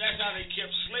 rights, that's how they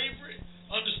kept slavery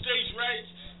under states' rights.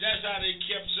 That's how they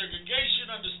kept segregation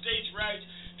under states' rights.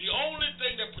 The only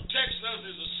thing that protects us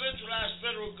is a centralized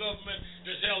federal government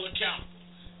that's held accountable.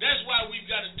 That's why we've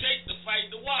got to take the fight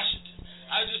to Washington.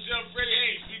 I just tell Freddie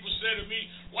Haynes, people say to me,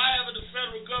 why haven't the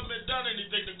federal government done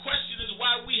anything? The question is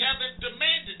why we haven't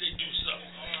demanded they do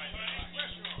something.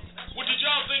 Well, did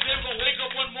y'all think they were going to wake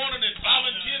up one morning and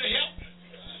volunteer to help?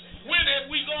 When have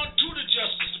we gone to the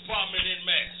Justice Department en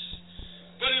masse?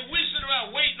 But if we sit around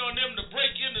waiting on them to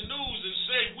break in the news and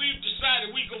say we've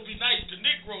decided we're going to be nice to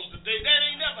Negroes today, that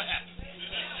ain't never happened.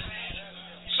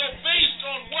 So based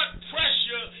on what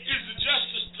pressure is the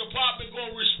Justice Department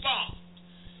going to respond?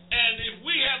 And if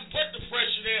we haven't put the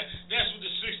pressure there, that's what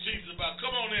the 16th is about.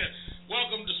 Come on in.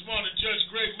 Welcome this morning, Judge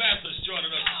Greg Mathis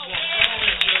joining us this morning. Come on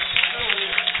in, Judge. Right over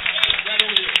here. Right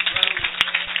over here. Right over here.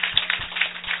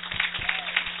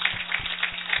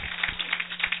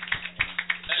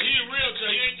 He a realtor.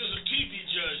 He ain't just a TV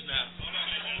judge now.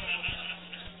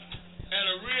 And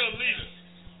a real leader.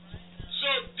 So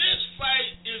this fight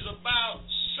is about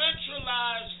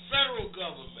centralized federal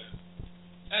government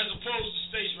as opposed to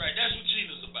states' rights. That's what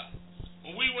Gina's about.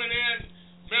 When we went in,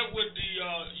 met with the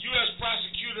U.S.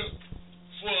 prosecutor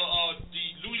for the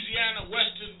Louisiana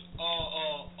Western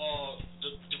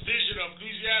the division of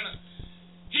Louisiana,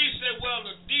 he said, well,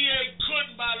 the DA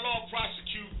couldn't by law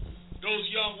prosecute those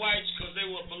young whites because they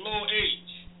were below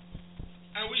age.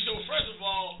 And we said, well, first of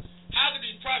all, how could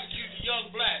he prosecute the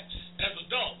young blacks as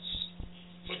adults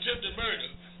for attempted murder?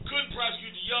 Couldn't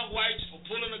prosecute the young whites for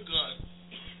pulling a gun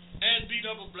and beating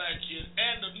up a black kid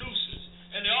and the nooses.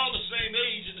 And they're all the same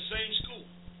age in the same school.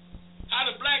 How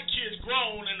the black kids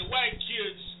grown and the white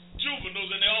kids juveniles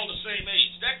and they're all the same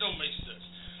age? That don't make sense.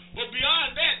 But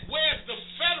beyond that, where's the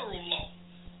federal law?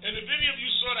 And if any of you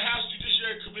saw the House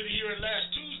Judiciary Committee hearing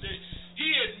last Tuesday, he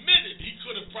admitted he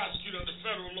could have prosecuted under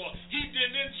federal law. He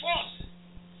didn't enforce it.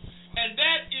 And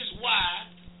that is why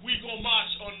we going to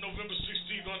march on November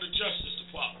 16th on the Justice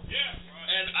Department. Yeah.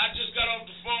 And I just got off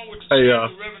the phone with the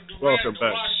chairman, Reverend Durant, welcome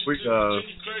back. Washington,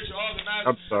 Virginia Clergy organizer.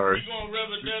 I'm sorry. We're going to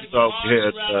Reverend We Desmond thought we march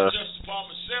had around the Justice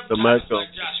Department the mic on.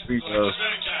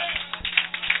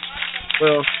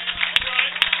 Well,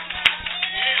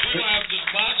 we're going to have to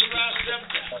march around 7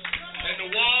 times. And the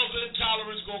walls of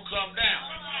intolerance going to come down.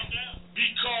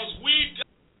 Because we...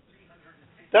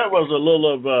 That was a little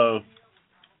of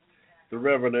the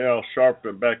Reverend Al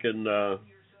Sharpton back in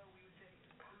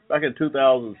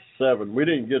 2007. We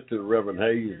didn't get to Reverend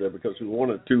Hayes there because we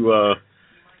wanted to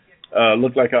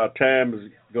look like our time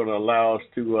is going to allow us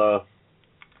to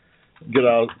get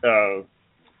our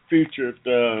featured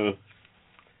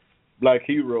black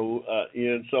hero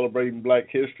in celebrating black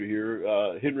history here,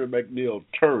 Henry McNeil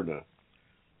Turner.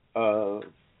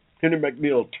 Henry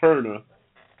McNeil Turner.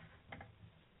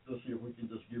 Let's see if we can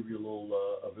just give you a little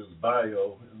of his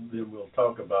bio, and then we'll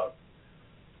talk about.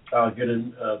 I'll get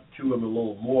into him a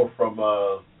little more from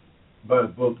my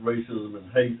book, Racism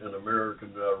and Hate in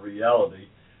American Reality.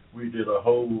 We did a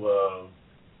whole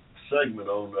segment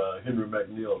on Henry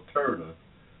McNeil Turner.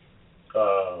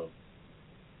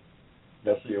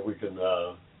 Let's see if we can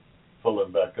pull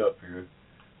him back up here.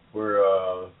 Where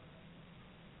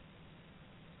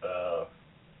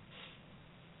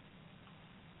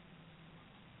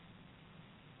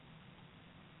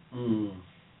Mm.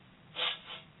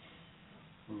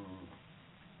 Mm.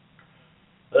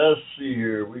 Let's see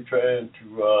here. We're trying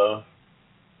to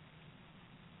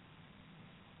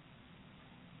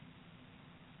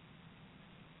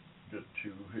get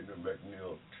to Henry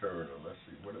McNeil Turner. Let's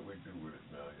see. What do we do with it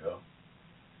now, y'all?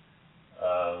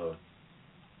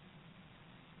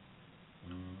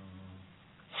 Mm,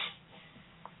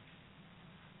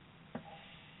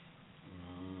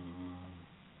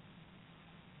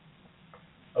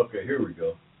 okay, here we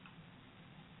go.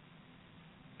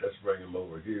 Let's bring him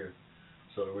over here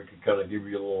so that we can kind of give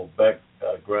you a little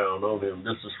background on him.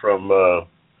 This is from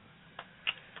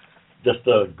just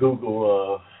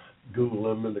Google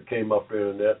him, and it came up there,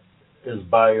 and that his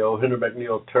bio. Henry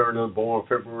McNeil Turner, born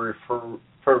February 1st,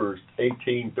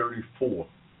 1834.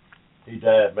 He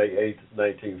died May 8th,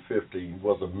 1950.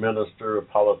 Was a minister, a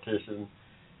politician,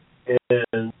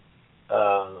 and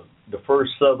the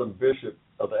first Southern bishop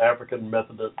of the African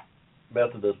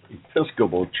Methodist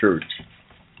Episcopal Church.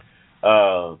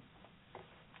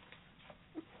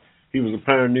 He was a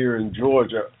pioneer in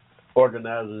Georgia,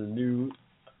 organizing new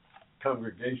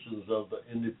congregations of the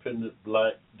independent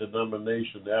black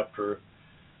denomination after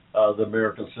the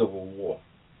American Civil War.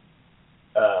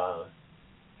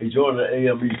 He joined the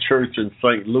AME Church in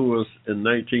St. Louis in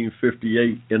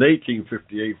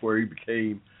 1858, where he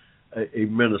became a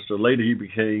minister. Later, he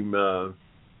became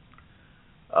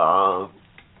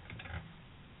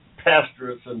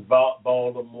pastorates in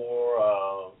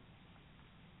Baltimore,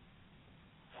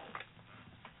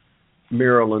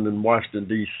 Maryland, and Washington,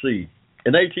 D.C.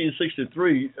 In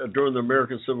 1863, during the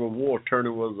American Civil War,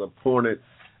 Turner was appointed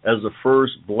as the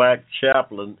first black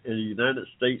chaplain in the United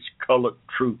States colored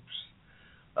troops.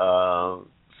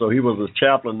 So he was a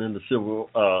chaplain in the Civil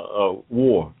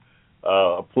War,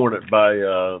 appointed by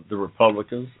the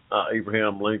Republicans.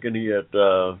 Abraham Lincoln, he had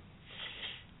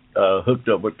hooked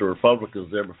up with the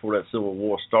Republicans there before that Civil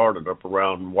War started, up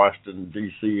around Washington,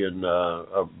 D.C. and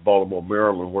Baltimore,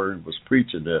 Maryland, where he was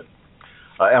preaching at.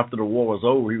 After the war was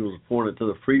over, he was appointed to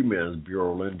the Freedmen's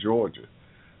Bureau in Georgia.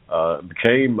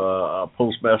 Became a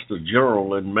Postmaster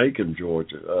General in Macon,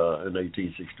 Georgia, in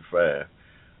 1865.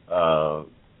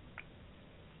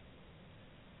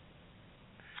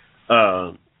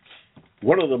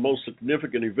 One of the most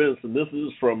significant events, and this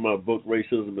is from my book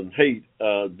Racism and Hate,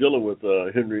 dealing with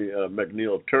Henry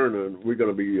McNeil Turner, and we're going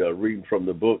to be reading from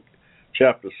the book,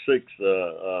 Chapter 6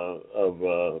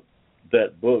 of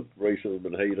that book, Racism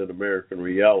and Hate and American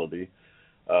Reality.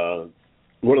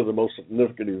 One of the most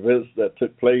significant events that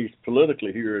took place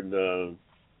politically here in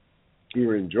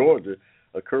Georgia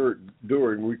occurred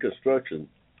during Reconstruction.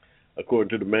 According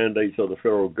to the mandates of the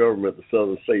federal government, the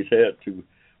southern states had to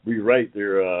rewrite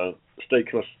their state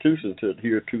constitution to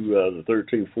adhere to the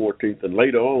 13th, 14th, and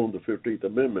later on the 15th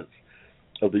Amendments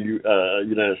of the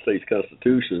United States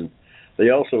Constitution.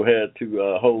 They also had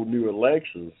to hold new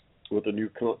elections with a new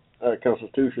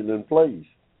constitution in place.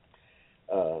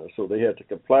 So they had to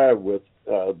comply with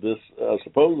this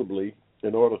supposedly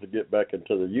in order to get back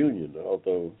into the Union,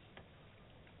 although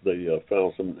they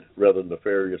found some rather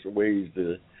nefarious ways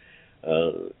to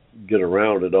get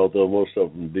around it, although most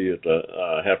of them did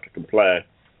have to comply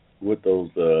with those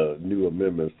new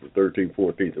amendments, the 13th,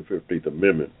 14th, and 15th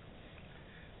Amendment.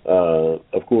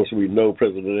 Of course, we know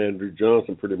President Andrew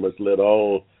Johnson pretty much led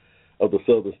all of the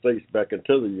southern states back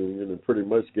into the Union and pretty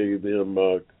much gave them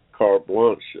carte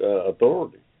blanche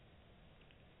authority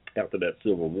after that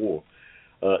Civil War.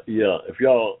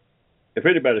 If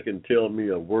anybody can tell me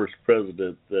a worse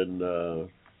president than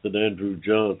Andrew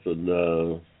Johnson,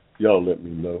 y'all let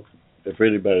me know. If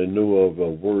anybody knew of a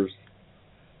worse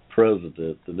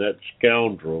president than that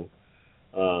scoundrel,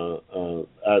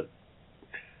 I'd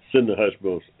send the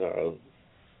Hushmo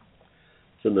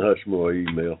an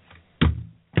email.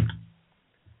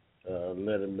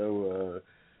 Let him know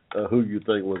who you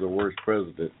think was the worst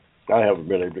president. I haven't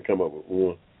been able to come up with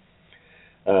one.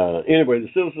 Anyway, the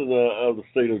citizens of the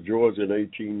state of Georgia in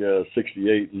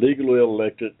 1868 legally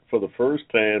elected for the first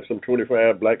time some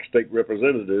 25 black state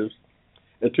representatives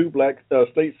and 2 black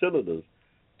state senators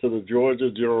to the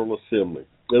Georgia General Assembly.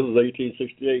 This is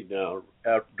 1868 now,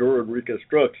 during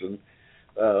Reconstruction,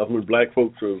 when black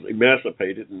folks was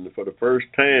emancipated and for the first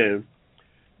time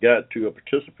got to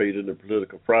participate in the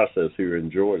political process here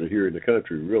in Georgia, here in the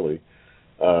country, really.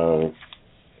 And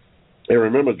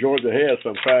remember, Georgia had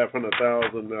some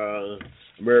 500,000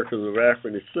 Americans of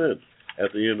African descent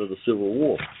at the end of the Civil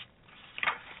War.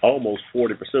 Almost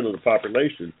 40% of the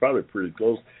population, probably pretty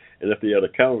close. And if they had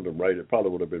accounted them right, it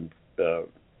probably would have been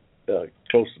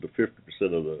closer to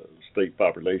 50% of the state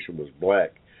population was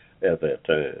black at that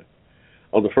time.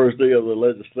 On the first day of the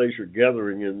legislature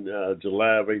gathering in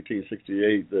July of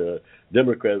 1868, the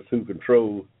Democrats who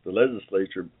controlled the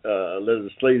legislative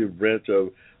branch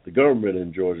of the government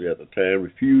in Georgia at the time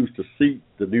refused to seat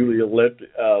the newly elected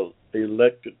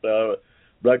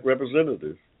black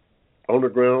representatives on the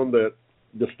ground that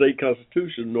the state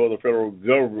constitution nor the federal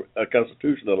government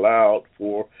constitution allowed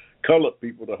for colored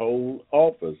people to hold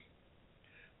office.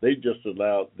 They just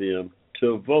allowed them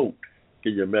to vote.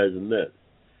 Can you imagine that?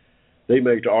 They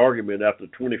made the argument after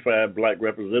 25 black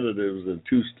representatives and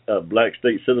 2 black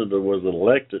state senators was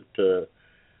elected to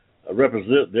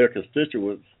represent their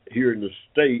constituents here in the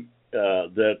state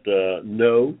that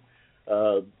no,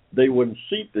 they wouldn't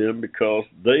seat them because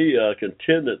they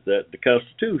contended that the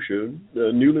Constitution,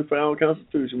 the newly found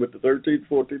Constitution with the 13th,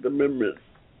 14th Amendment,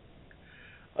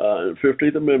 and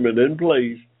 15th Amendment in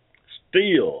place,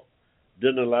 still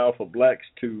didn't allow for blacks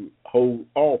to hold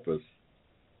office.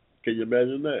 Can you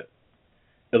imagine that?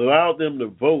 It allowed them to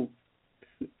vote,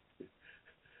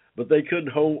 but they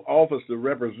couldn't hold office to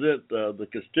represent the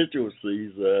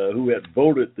constituencies who had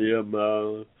voted them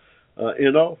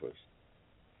in office.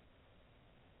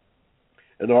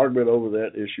 An argument over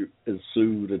that issue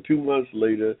ensued, and 2 months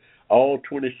later, all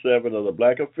 27 of the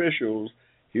black officials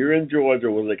here in Georgia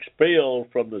was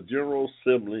expelled from the General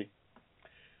Assembly,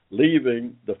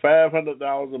 leaving the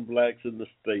 500,000 blacks in the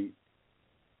state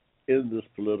in this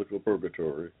political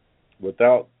purgatory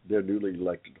without their newly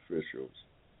elected officials.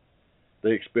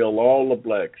 They expelled all the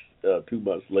blacks 2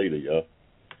 months later, y'all.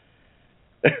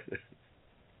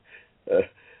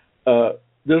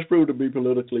 This proved to be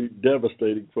politically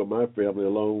devastating for my family,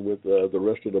 along with the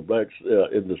rest of the blacks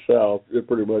in the South. It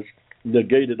pretty much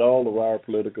negated all of our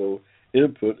political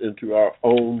input into our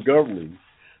own governing.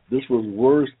 This was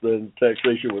worse than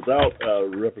taxation without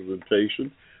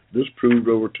representation. This proved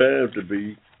over time to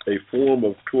be a form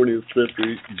of 20th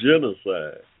century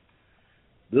genocide.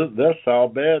 That's how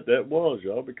bad that was,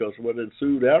 y'all, because what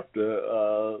ensued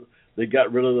after they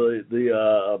got rid of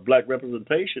the black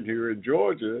representation here in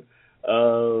Georgia,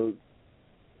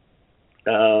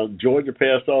 Georgia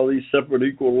passed all these separate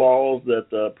equal laws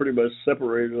that pretty much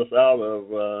separated us out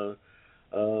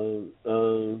of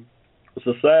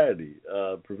society,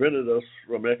 prevented us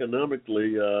from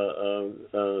economically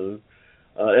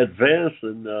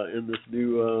advancing in this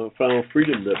new found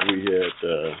freedom that we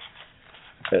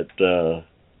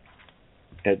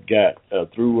had got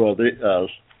through the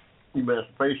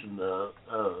emancipation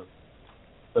of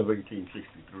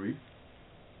 1863.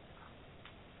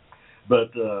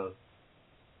 But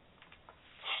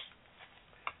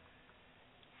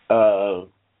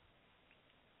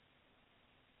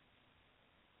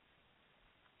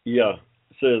yeah, it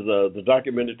says the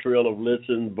documented trail of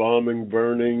lynching, bombing,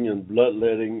 burning, and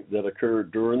bloodletting that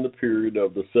occurred during the period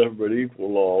of the separate equal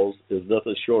laws is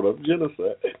nothing short of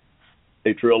genocide.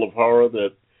 A trail of horror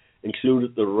that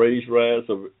included the race riots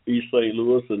of East St.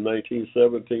 Louis in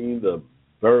 1917, the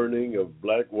burning of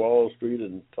Black Wall Street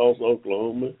in Tulsa,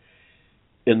 Oklahoma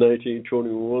in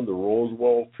 1921, the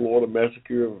Roswell, Florida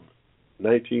massacre of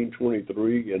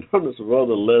 1923, and hundreds of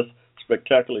other less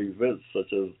spectacular events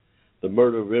such as the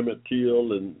murder of Emmett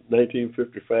Till in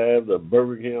 1955, the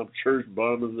Birmingham church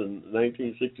bombings in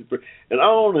 1963, and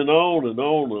on and on and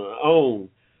on and on.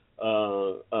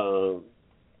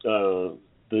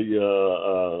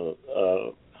 The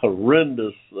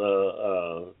horrendous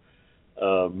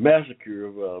massacre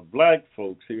of black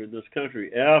folks here in this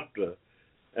country after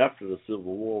the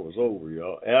Civil War was over,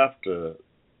 y'all, after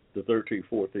the 13th,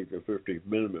 14th, and 15th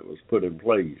Amendment was put in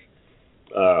place.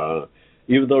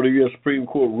 Even though the U.S. Supreme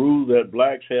Court ruled that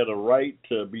blacks had a right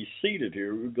to be seated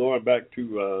here, we're going back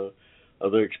to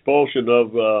the expulsion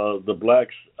of the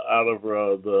blacks out of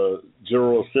the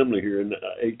General Assembly here in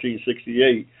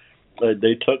 1868.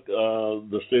 They took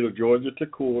the state of Georgia to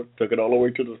court, took it all the way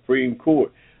to the Supreme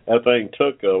Court. That thing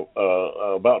took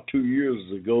about 2 years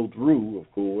to go through,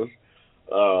 of course.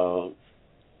 The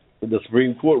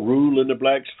Supreme Court ruled in the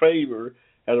blacks' favor,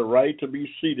 had a right to be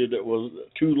seated. It was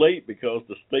too late because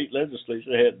the state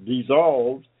legislature had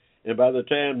dissolved, and by the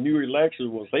time new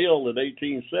election was held in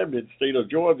 1870, the state of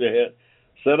Georgia had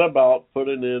set about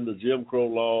putting in the Jim Crow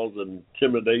laws and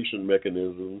intimidation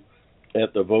mechanisms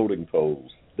at the voting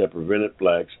polls that prevented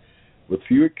blacks, with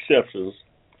few exceptions,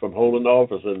 from holding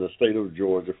office in the state of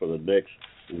Georgia for the next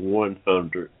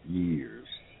 100 years.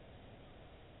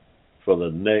 For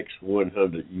the next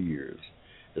 100 years.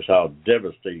 That's how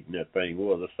devastating that thing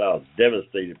was. That's how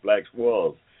devastated blacks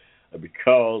was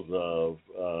because of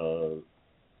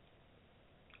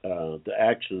the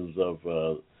actions of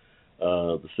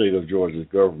the state of Georgia's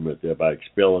government there by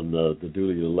expelling the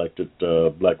duly elected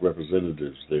black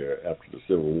representatives there after the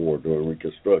Civil War during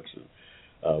Reconstruction.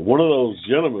 One of those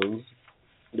gentlemen,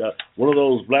 one of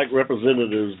those black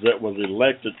representatives that was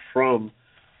elected from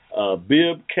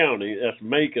Bibb County, that's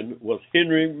Macon, was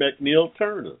Henry McNeil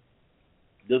Turner.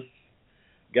 This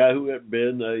guy who had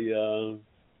been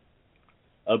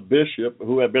a bishop,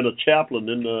 who had been a chaplain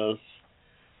in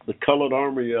the Colored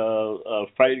Army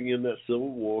fighting in that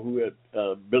Civil War, who had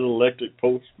been elected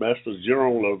Postmaster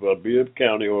General of Bibb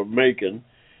County or Macon.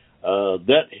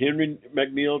 That Henry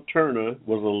McNeil Turner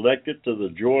was elected to the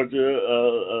Georgia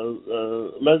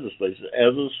legislature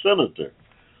as a senator.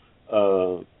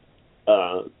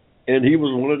 And he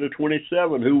was one of the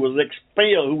 27 who was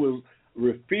expelled, who was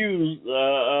refused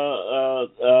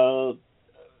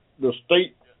the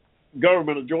state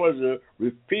government of Georgia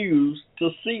refused to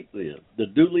seat them. The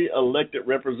duly elected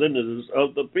representatives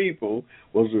of the people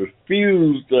was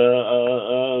refused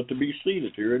to be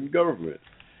seated here in government.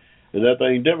 And that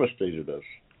thing devastated us.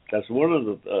 That's one of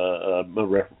the my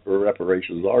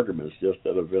reparations arguments, just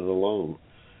that event alone.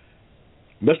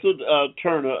 Mr.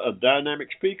 Turner, a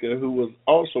dynamic speaker who was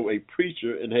also a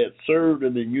preacher and had served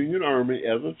in the Union Army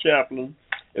as a chaplain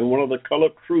in one of the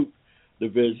colored troop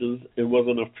divisions and was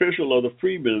an official of the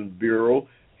Freedmen's Bureau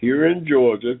here in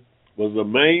Georgia, was the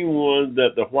main one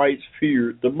that the whites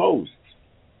feared the most.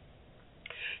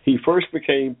 He first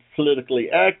became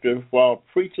politically active while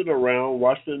preaching around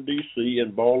Washington, D.C.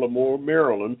 and Baltimore,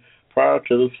 Maryland prior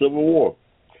to the Civil War,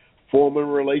 forming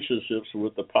relationships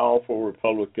with the powerful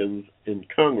Republicans in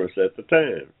Congress at the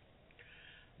time.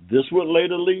 This would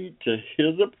later lead to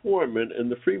his appointment in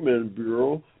the Freedmen's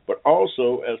Bureau, but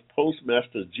also as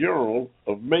Postmaster General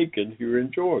of Macon here in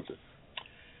Georgia.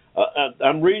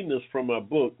 I'm reading this from my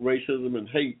book, Racism and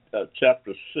Hate,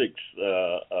 Chapter 6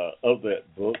 of that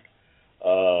book.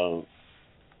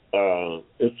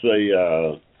 It's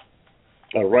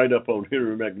a write-up on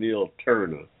Henry McNeil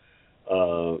Turner,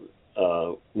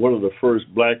 one of the first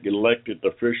black elected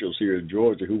officials here in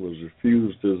Georgia who was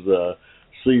refused his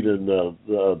seat in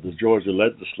the Georgia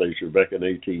legislature back in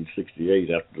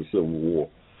 1868 after the Civil War.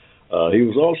 He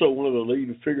was also one of the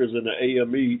leading figures in the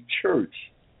AME Church,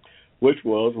 which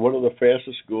was one of the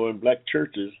fastest-growing black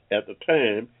churches at the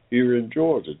time here in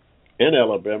Georgia and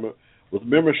Alabama, with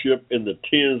membership in the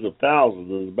tens of thousands.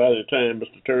 And by the time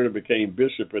Mr. Turner became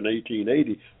bishop in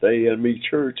 1880, the AME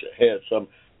Church had some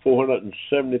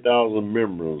 470,000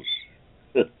 members,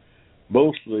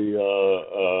 mostly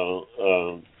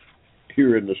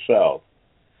here in the South.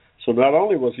 So not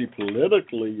only was he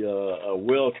politically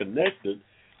well-connected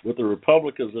with the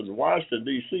Republicans in Washington,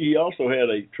 D.C., he also had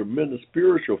a tremendous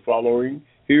spiritual following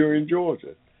here in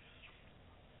Georgia.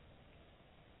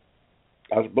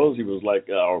 I suppose he was like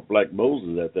our Black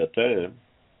Moses at that time,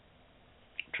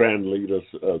 trying to lead us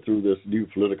through this new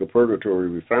political purgatory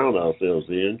we found ourselves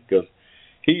in, because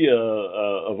he,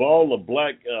 of all the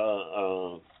black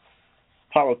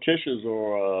politicians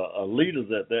or leaders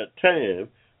at that time,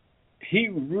 he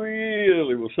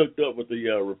really was hooked up with the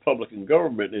Republican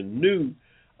government and knew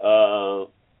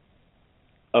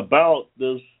about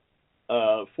this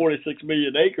 46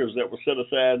 million acres that was set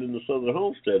aside in the Southern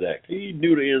Homestead Act. He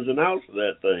knew the ins and outs of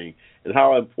that thing and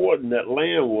how important that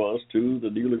land was to the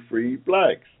newly freed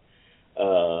blacks.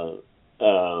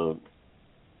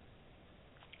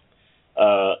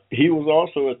 He was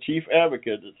also a chief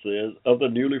advocate, it says, of the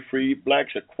newly freed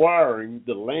blacks acquiring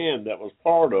the land that was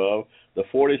part of the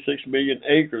 46 million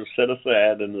acres set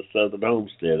aside in the Southern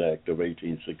Homestead Act of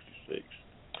 1866.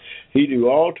 He knew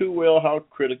all too well how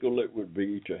critical it would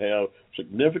be to have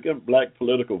significant black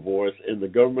political voice in the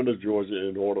government of Georgia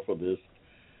in order for this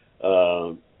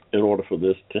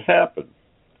to happen,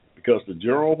 because the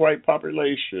general white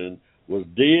population was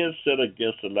dead set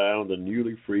against allowing the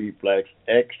newly freed blacks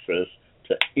access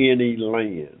to any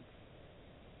land,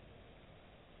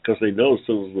 because they know as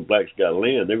soon as the blacks got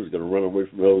land, they was going to run away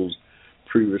from those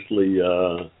previously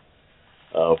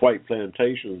white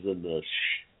plantations and the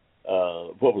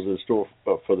what was in store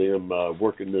for them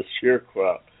working this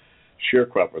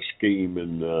sharecropper scheme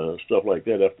and stuff like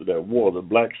that after that war. The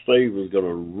black slave was going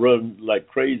to run like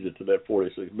crazy to that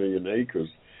 46 million acres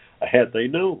had they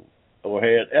known or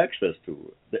had access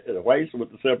to it. The whites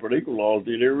with the separate equal laws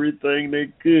did everything they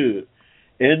could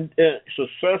and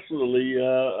successfully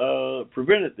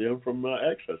prevented them from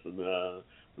accessing the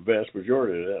vast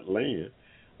majority of that land.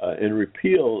 And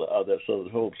repealed that Southern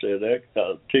Homestead Act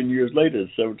 10 years later in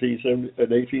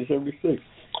 1876.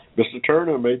 Mr.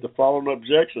 Turner made the following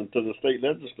objection to the state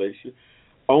legislature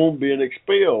on being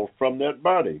expelled from that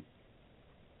body.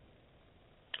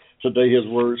 Today, his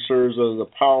word serves as a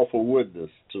powerful witness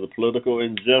to the political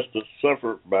injustice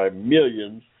suffered by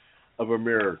millions of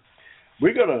Americans.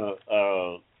 We're going to,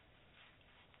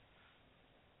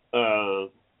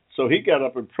 so he got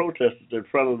up and protested in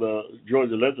front of the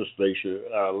Georgia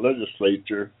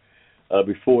legislature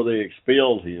before they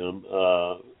expelled him.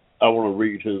 I want to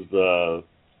read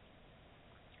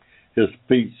his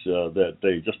speech that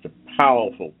day. Just a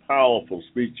powerful, powerful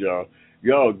speech, y'all.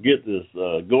 Y'all get this.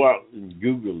 Go out and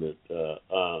Google it.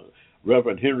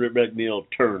 Reverend Henry McNeil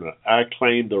Turner, I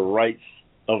claim the rights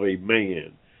of a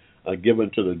man,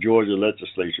 given to the Georgia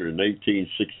legislature in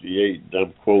 1868.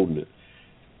 I'm quoting it.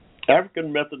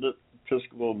 African Methodist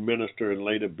Episcopal minister and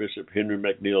later Bishop Henry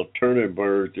McNeil Turner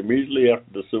emerged immediately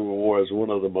after the Civil War as one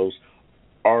of the most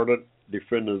ardent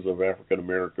defenders of African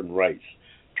American rights.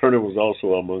 Turner was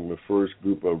also among the first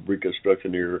group of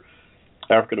Reconstruction era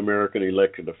African American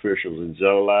elected officials. In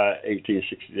July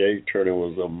 1868, Turner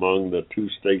was among the 2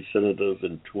 state senators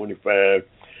and 25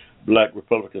 black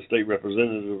Republican state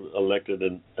representatives elected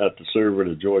to serve in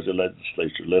the Georgia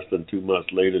legislature. Less than 2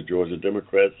 months later, Georgia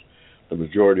Democrats, the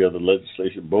majority of the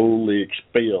legislation, boldly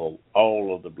expelled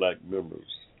all of the black members.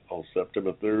 On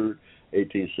September 3rd,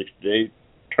 1868,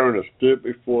 Turner stood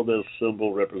before the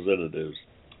assembled representatives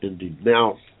and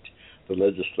denounced the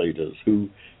legislators who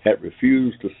had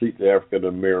refused to seat the African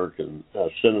American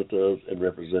senators and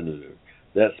representatives.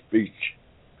 That speech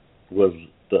was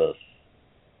thus: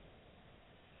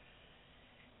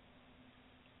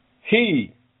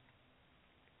 He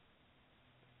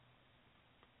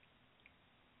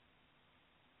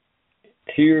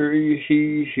hear ye,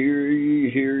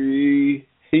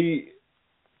 he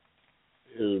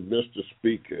is Mr.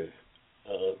 Speaker.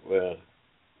 Well,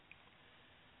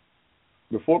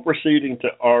 before proceeding to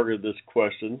argue this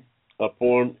question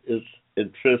upon its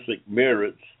intrinsic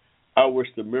merits, I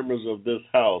wish the members of this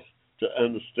House to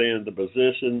understand the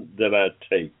position that I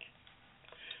take.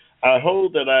 I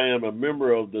hold that I am a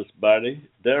member of this body.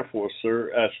 Therefore,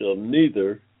 sir, I shall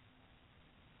neither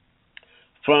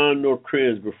fawn nor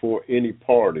cringe before any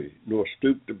party, nor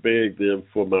stoop to beg them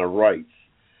for my rights.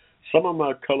 Some of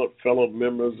my colored fellow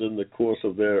members in the course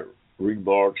of their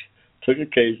remarks took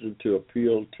occasion to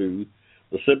appeal to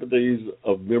the sympathies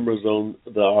of members on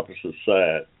the opposite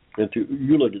side and to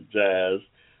eulogize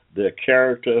their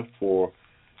character for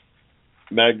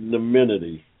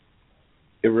magnanimity.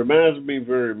 It reminds me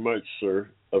very much, sir,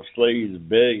 of slaves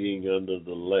begging under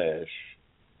the lash.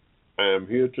 I am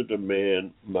here to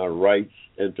demand my rights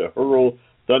and to hurl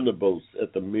thunderbolts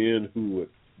at the men who would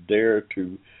dare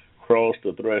to cross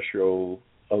the threshold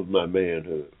of my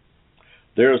manhood.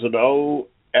 There is an old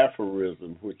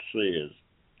aphorism which says,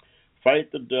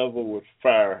 "Fight the devil with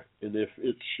fire, and if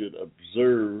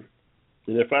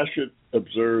I should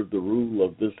observe the rule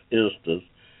of this instance,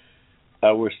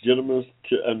 I wish gentlemen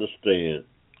to understand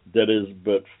that it is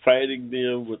but fighting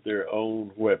them with their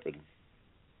own weapon."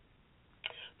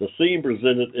 The scene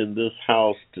presented in this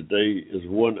House today is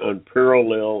one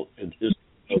unparalleled in history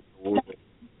of the world.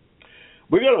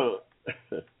 We're gonna.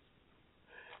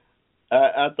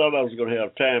 I thought I was going to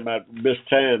have time. I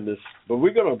mistimed this, but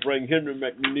we're going to bring Henry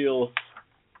McNeil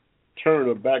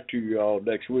Turner back to you all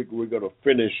next week. We're going to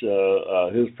finish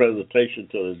his presentation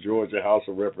to the Georgia House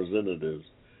of Representatives.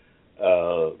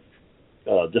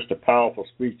 Just a powerful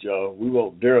speech, y'all. We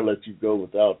won't dare let you go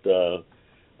without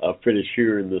finish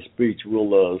hearing the speech.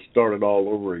 We'll start it all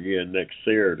over again next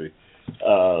Saturday.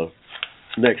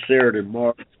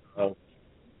 March.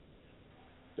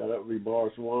 That would be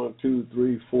March 1, 2,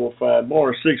 3, 4, 5.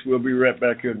 March 6. We'll be right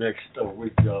back here next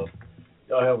week, y'all.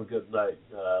 Y'all have a good night.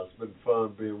 It's been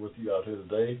fun being with you out here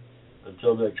today.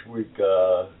 Until next week,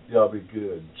 y'all be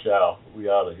good. Ciao. We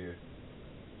out of here.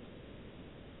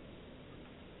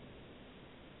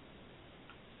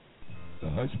 The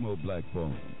Hushmo Black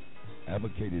Forum,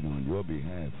 advocated on your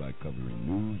behalf by covering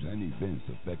news and events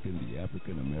affecting the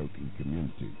African American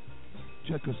community.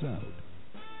 Check us out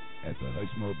at the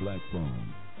Hushmo Black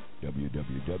Forum,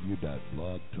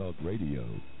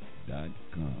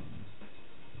 www.blogtalkradio.com.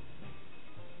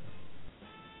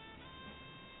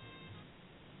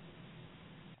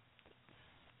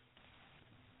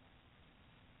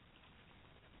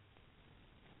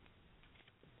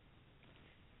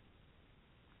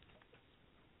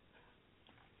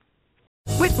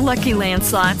 With Lucky Land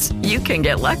Slots, you can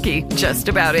get lucky just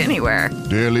about anywhere.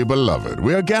 Dearly beloved,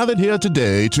 we are gathered here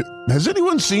today to... Has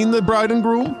anyone seen the bride and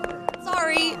groom?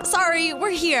 Sorry,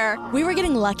 we're here. We were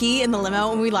getting lucky in the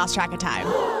limo and we lost track of time.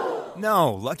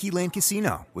 No, Lucky Land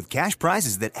Casino, with cash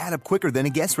prizes that add up quicker than a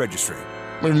guest registry.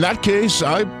 In that case,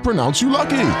 I pronounce you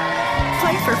lucky.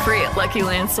 Play for free at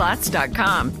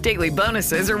LuckyLandSlots.com. Daily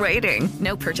bonuses are waiting.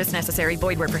 No purchase necessary.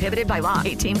 Void where prohibited by law.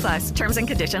 18+. Terms and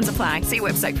conditions apply. See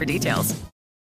website for details.